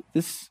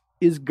 This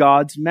is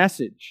God's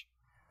message.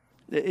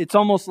 It's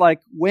almost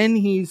like when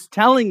he's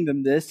telling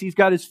them this, he's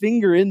got his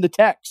finger in the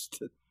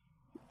text.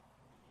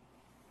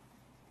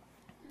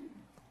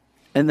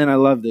 And then I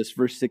love this,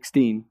 verse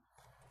 16.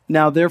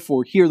 Now,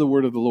 therefore, hear the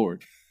word of the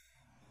Lord.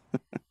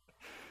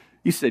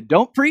 You said,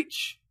 don't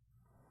preach.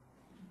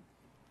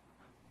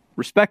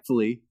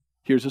 Respectfully,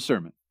 here's a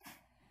sermon.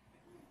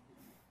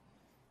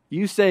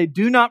 You say,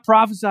 do not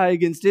prophesy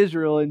against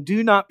Israel and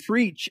do not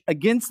preach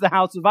against the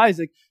house of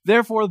Isaac.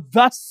 Therefore,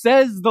 thus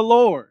says the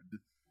Lord.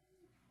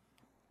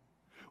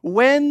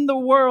 When the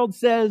world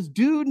says,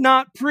 do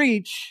not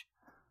preach,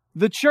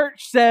 the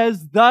church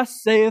says,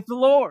 thus saith the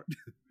Lord.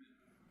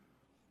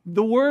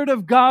 The word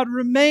of God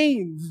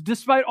remains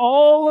despite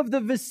all of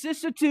the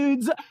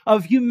vicissitudes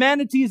of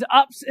humanity's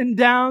ups and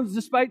downs,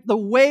 despite the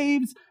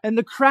waves and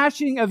the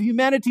crashing of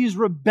humanity's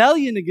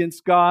rebellion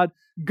against God.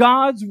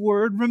 God's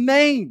word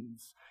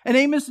remains. And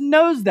Amos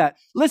knows that.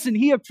 Listen,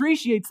 he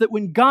appreciates that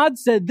when God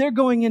said they're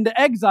going into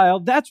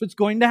exile, that's what's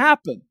going to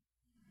happen.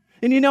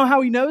 And you know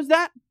how he knows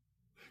that?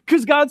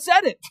 Because God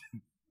said it.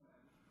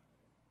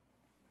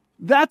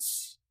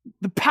 That's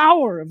the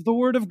power of the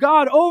word of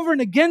God over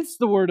and against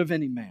the word of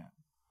any man.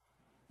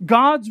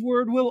 God's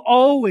word will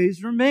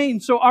always remain.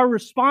 So our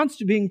response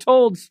to being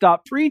told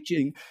stop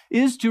preaching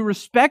is to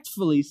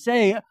respectfully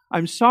say,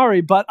 I'm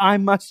sorry, but I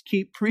must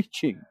keep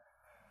preaching.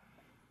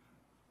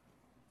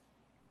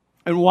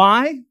 And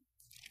why?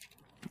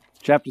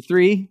 Chapter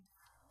 3,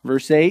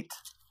 verse 8.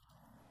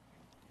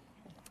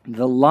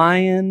 The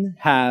lion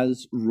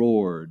has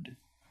roared.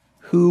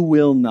 Who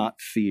will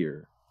not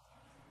fear?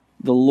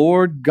 The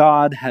Lord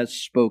God has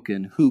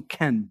spoken. Who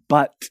can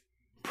but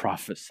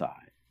prophesy?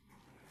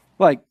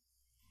 Like,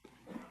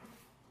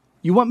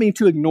 you want me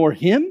to ignore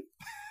him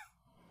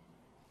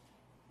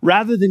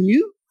rather than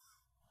you?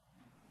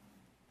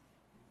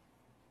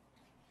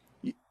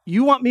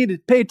 You want me to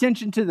pay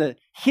attention to the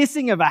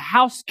hissing of a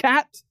house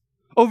cat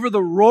over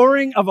the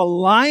roaring of a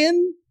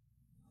lion?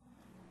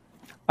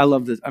 I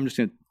love this.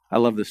 I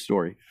love this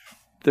story.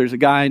 There's a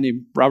guy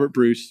named Robert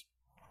Bruce,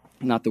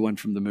 not the one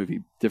from the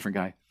movie, different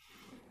guy.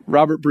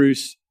 Robert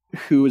Bruce,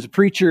 who was a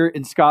preacher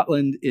in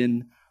Scotland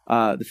in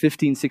the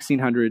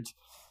 1600s.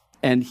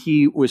 And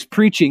he was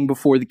preaching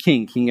before the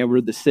king, King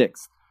Edward VI.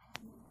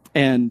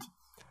 And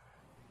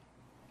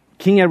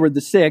King Edward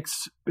VI,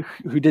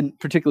 who didn't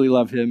particularly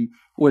love him,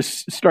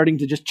 was starting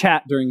to just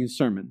chat during his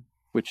sermon,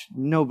 which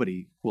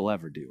nobody will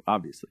ever do,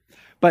 obviously.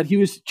 But he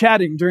was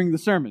chatting during the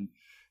sermon.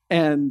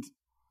 And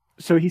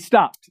so he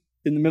stopped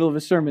in the middle of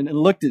his sermon and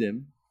looked at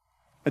him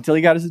until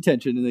he got his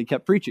attention and they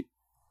kept preaching.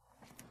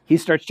 He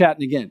starts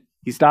chatting again.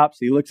 He stops,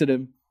 he looks at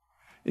him,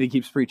 and he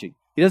keeps preaching.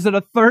 He does it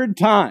a third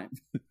time.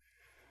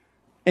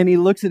 And he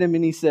looks at him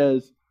and he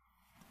says,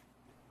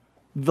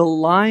 "The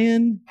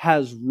lion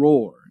has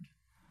roared,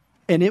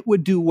 and it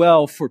would do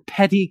well for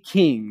petty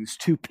kings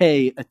to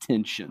pay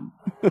attention."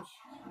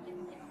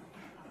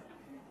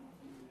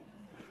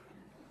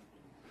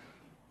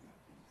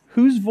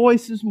 Whose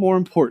voice is more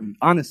important?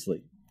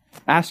 Honestly,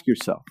 ask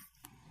yourself.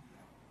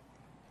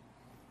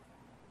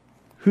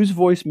 Whose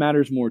voice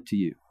matters more to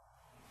you?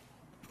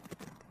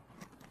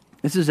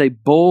 This is a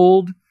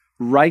bold,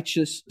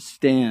 righteous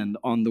stand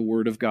on the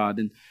Word of God.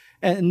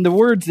 And the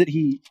words that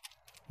he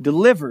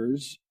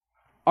delivers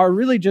are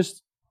really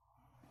just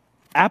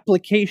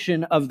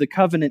application of the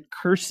covenant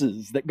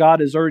curses that God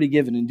has already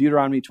given in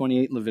Deuteronomy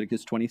 28,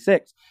 Leviticus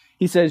 26.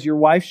 He says, "Your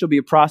wife shall be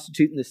a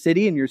prostitute in the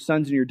city, and your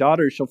sons and your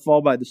daughters shall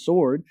fall by the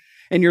sword,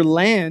 and your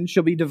land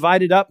shall be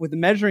divided up with a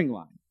measuring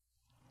line.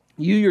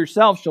 You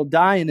yourself shall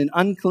die in an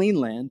unclean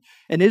land,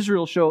 and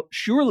Israel shall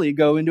surely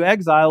go into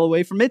exile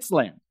away from its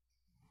land."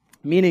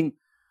 Meaning,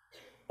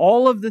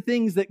 all of the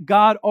things that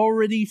God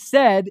already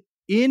said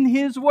in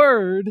His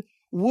Word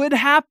would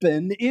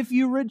happen if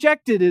you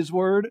rejected His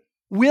Word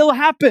will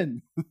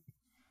happen.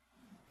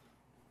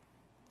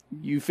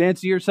 You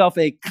fancy yourself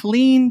a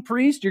clean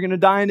priest, you're going to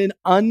die in an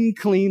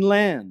unclean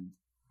land.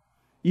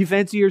 You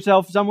fancy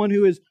yourself someone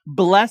who is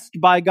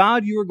blessed by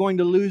God, you are going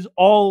to lose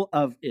all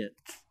of it.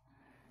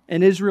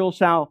 And Israel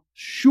shall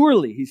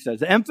surely, he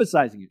says,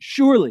 emphasizing it,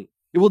 surely,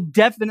 it will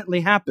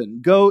definitely happen,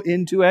 go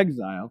into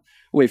exile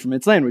away from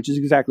its land, which is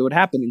exactly what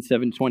happened in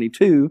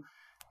 722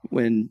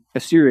 when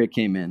Assyria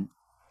came in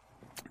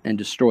and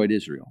destroyed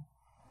Israel.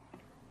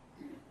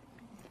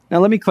 Now,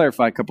 let me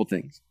clarify a couple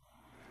things.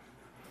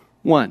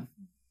 One,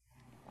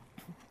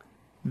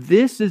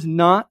 this is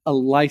not a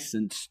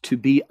license to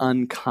be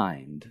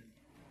unkind.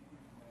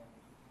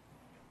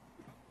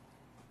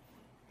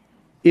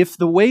 If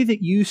the way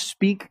that you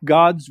speak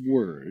God's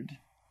word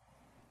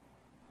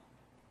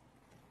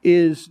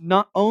is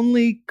not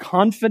only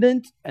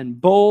confident and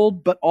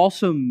bold, but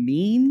also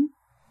mean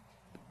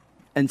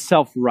and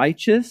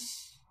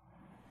self-righteous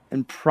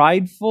and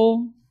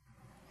prideful,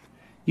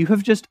 you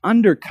have just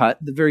undercut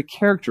the very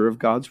character of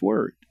God's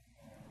word.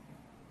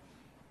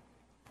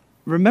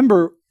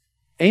 Remember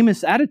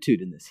Amos'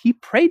 attitude in this. He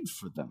prayed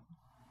for them.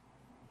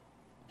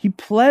 He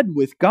pled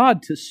with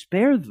God to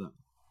spare them.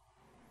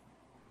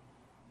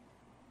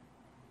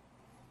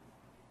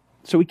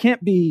 So we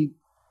can't be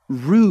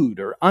rude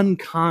or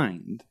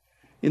unkind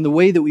in the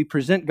way that we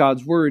present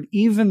God's word,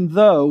 even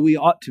though we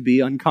ought to be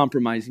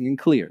uncompromising and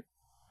clear.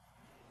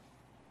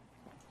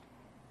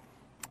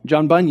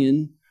 John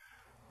Bunyan,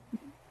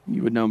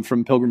 you would know him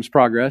from Pilgrim's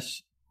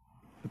Progress,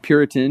 a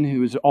Puritan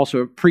who was also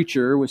a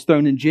preacher, was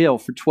thrown in jail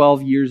for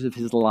 12 years of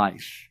his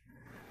life.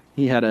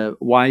 He had a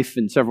wife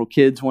and several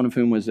kids, one of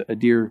whom was a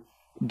dear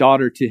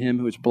daughter to him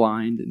who was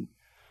blind. And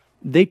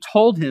they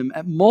told him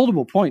at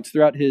multiple points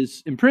throughout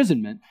his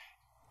imprisonment,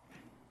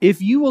 if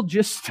you will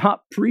just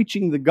stop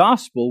preaching the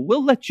gospel,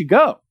 we'll let you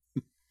go.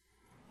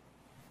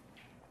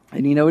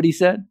 And you know what he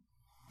said?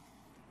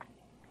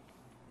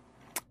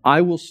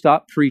 I will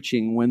stop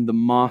preaching when the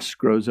moss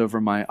grows over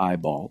my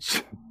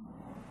eyeballs.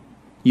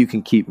 You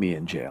can keep me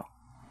in jail.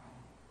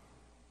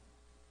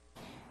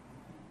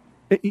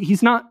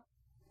 He's not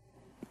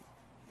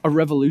a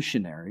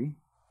revolutionary.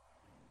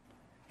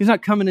 He's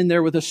not coming in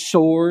there with a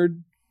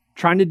sword,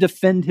 trying to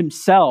defend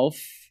himself.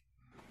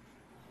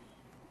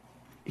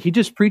 He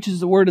just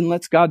preaches the word and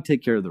lets God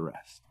take care of the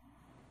rest.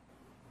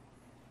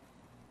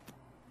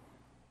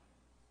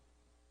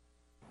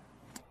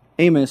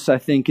 Amos, I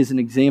think, is an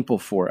example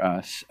for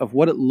us of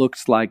what it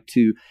looks like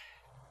to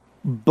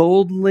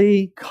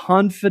boldly,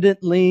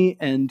 confidently,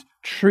 and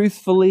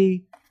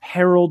truthfully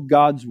herald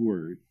God's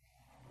word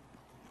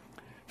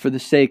for the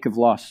sake of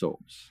lost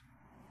souls.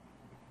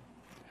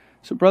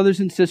 So, brothers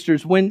and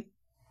sisters, when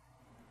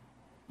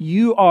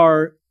you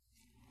are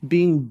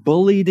being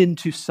bullied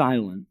into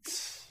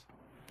silence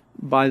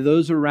by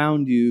those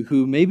around you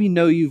who maybe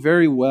know you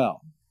very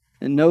well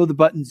and know the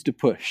buttons to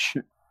push,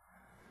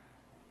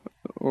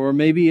 or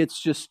maybe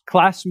it's just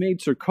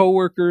classmates or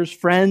coworkers,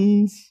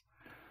 friends,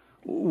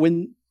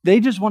 when they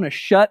just want to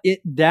shut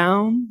it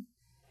down,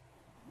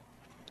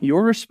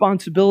 your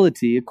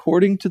responsibility,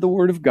 according to the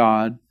Word of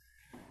God,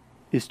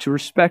 is to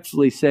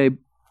respectfully say,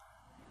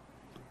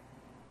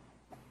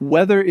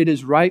 whether it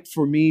is right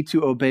for me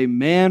to obey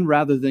man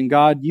rather than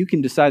God, you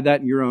can decide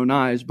that in your own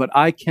eyes, but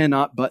I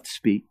cannot but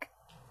speak.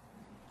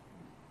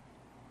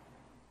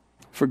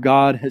 For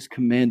God has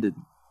commanded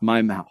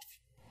my mouth,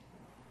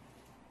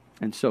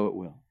 and so it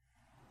will.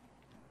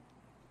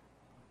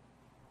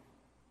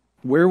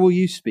 Where will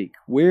you speak?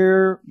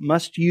 Where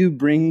must you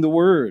bring the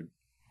word?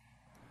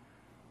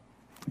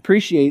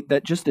 Appreciate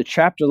that just a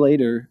chapter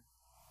later,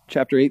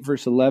 chapter 8,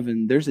 verse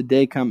 11, there's a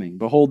day coming.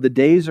 Behold, the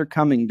days are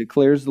coming,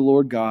 declares the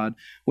Lord God,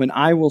 when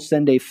I will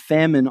send a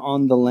famine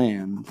on the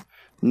land,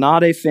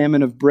 not a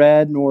famine of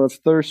bread, nor of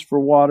thirst for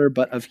water,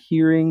 but of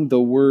hearing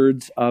the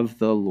words of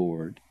the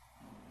Lord.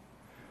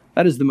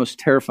 That is the most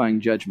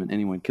terrifying judgment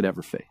anyone could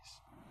ever face.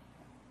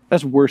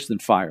 That's worse than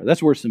fire.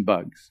 That's worse than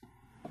bugs.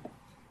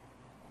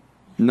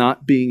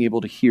 Not being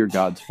able to hear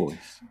God's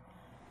voice.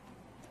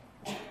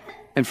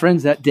 And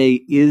friends, that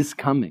day is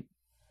coming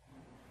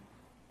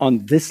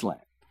on this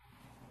land.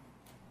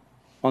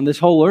 On this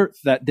whole earth,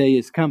 that day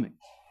is coming.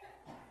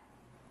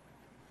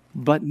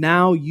 But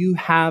now you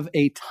have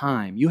a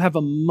time, you have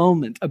a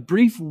moment, a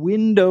brief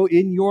window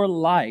in your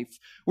life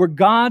where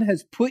God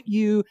has put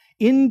you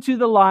into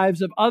the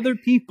lives of other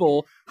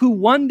people who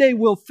one day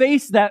will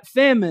face that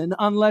famine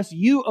unless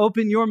you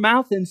open your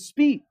mouth and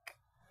speak.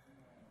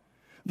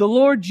 The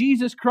Lord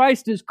Jesus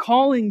Christ is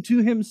calling to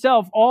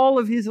himself all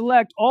of his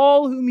elect,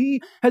 all whom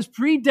he has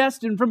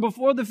predestined from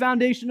before the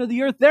foundation of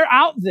the earth. They're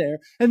out there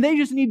and they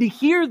just need to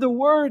hear the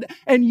word,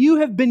 and you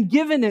have been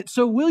given it.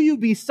 So will you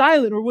be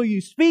silent or will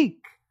you speak?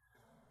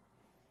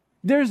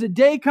 There's a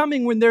day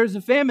coming when there's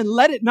a famine.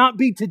 Let it not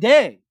be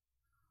today.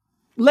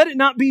 Let it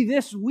not be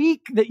this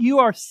week that you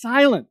are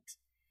silent.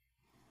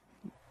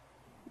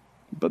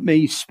 But may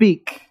you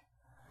speak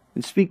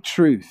and speak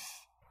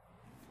truth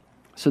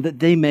so that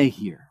they may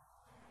hear.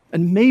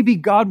 And maybe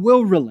God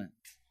will relent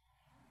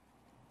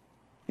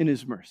in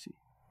his mercy.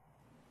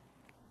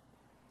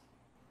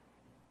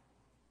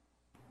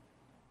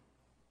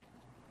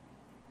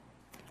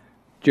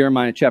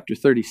 Jeremiah chapter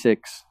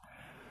 36.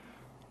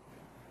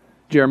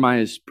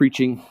 Jeremiah is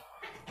preaching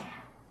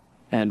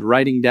and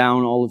writing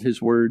down all of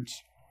his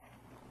words.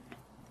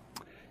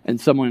 And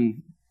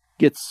someone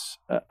gets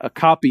a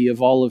copy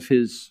of all of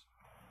his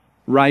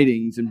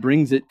writings and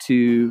brings it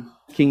to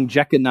King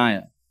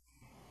Jeconiah.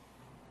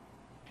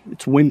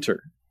 It's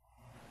winter.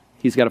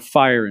 He's got a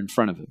fire in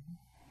front of him.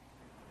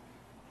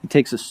 He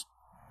takes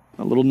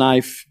a little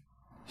knife,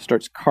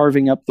 starts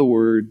carving up the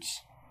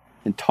words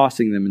and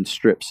tossing them in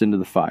strips into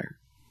the fire.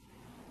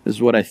 This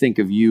is what I think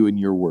of you and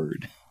your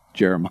word,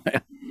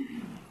 Jeremiah.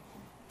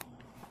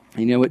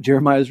 You know what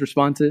Jeremiah's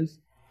response is?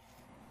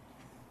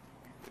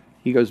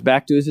 He goes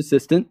back to his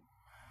assistant.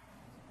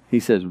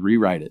 He says,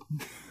 rewrite it.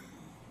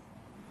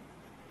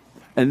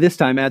 And this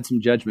time add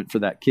some judgment for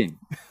that king.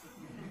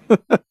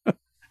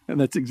 And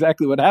that's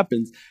exactly what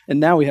happens. And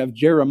now we have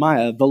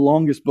Jeremiah, the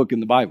longest book in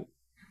the Bible.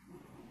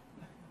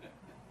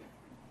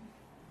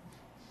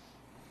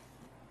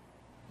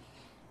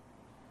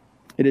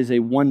 It is a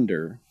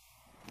wonder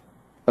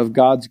of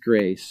God's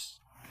grace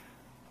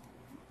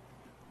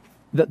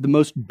that the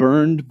most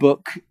burned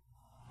book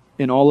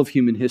in all of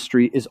human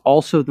history is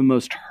also the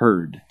most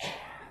heard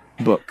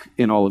book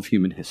in all of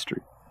human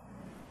history.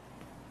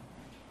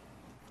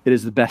 It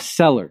is the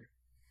bestseller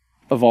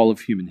of all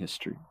of human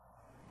history.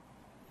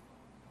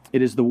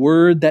 It is the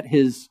word that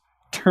has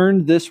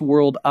turned this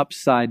world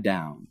upside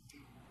down.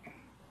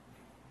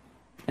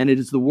 And it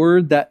is the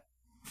word that,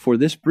 for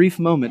this brief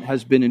moment,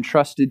 has been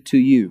entrusted to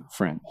you,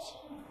 friends,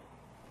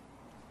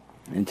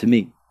 and to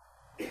me.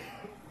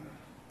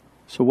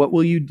 So what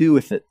will you do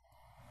with it?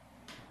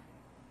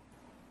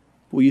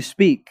 Will you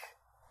speak?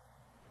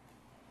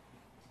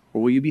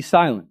 Or will you be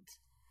silent?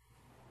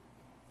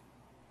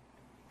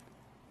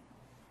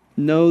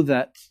 Know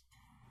that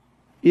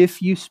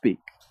if you speak,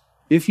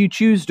 if you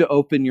choose to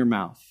open your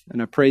mouth,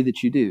 and I pray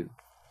that you do,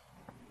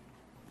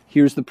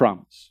 here's the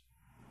promise.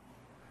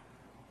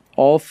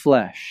 All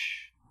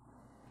flesh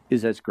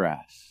is as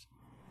grass.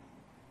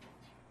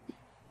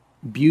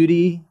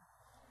 Beauty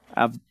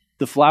of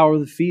the flower of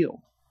the field.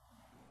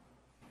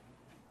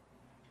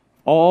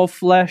 All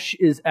flesh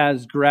is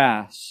as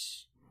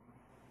grass.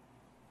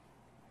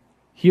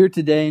 Here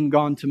today and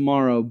gone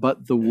tomorrow,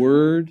 but the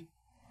word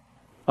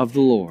of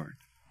the Lord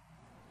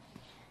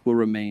will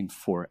remain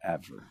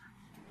forever.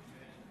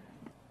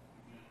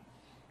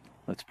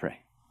 Let's pray.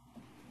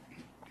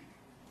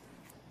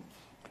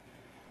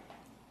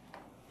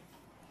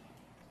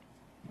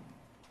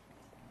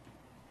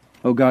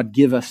 Oh God,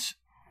 give us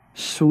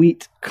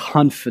sweet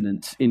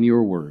confidence in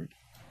your word,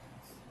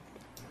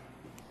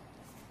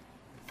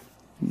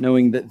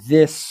 knowing that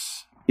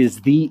this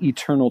is the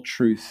eternal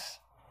truth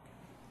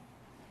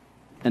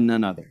and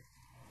none other.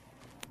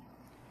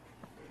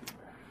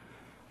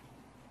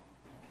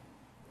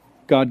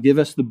 God, give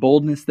us the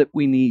boldness that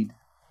we need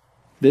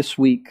this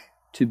week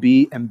to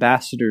be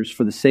ambassadors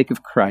for the sake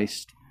of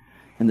Christ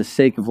and the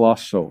sake of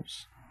lost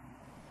souls.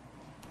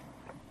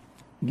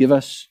 Give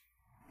us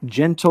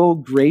gentle,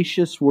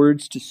 gracious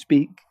words to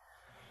speak.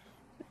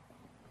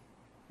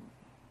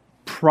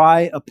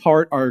 Pry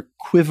apart our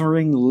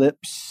quivering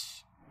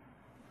lips.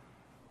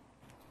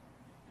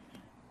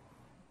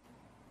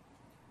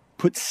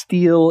 Put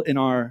steel in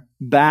our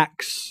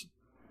backs.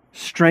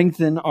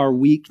 Strengthen our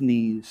weak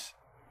knees,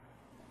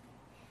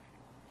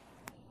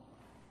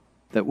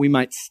 that we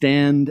might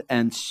stand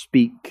and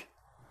speak,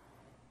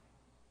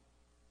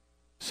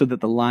 so that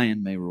the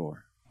lion may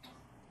roar.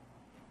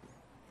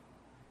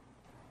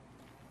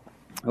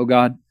 Oh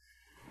God,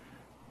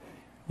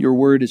 your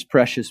word is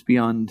precious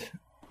beyond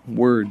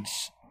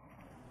words.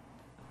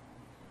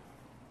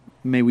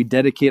 May we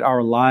dedicate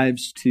our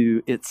lives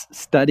to its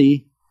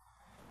study,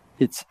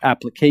 its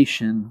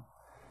application,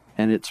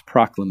 and its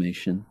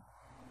proclamation.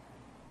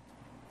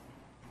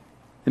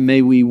 And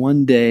may we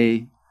one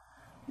day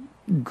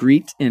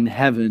greet in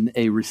heaven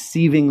a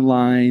receiving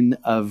line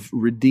of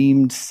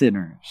redeemed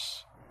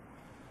sinners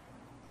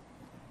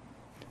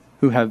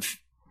who have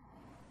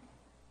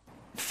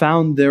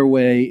found their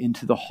way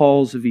into the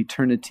halls of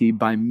eternity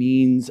by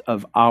means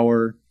of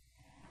our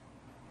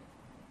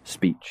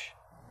speech,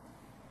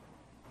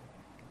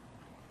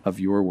 of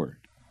your word.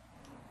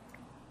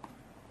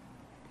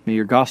 May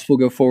your gospel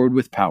go forward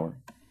with power.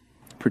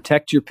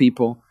 Protect your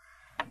people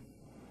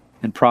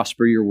and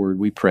prosper your word,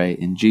 we pray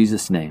in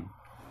Jesus' name.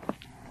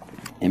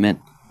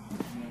 Amen.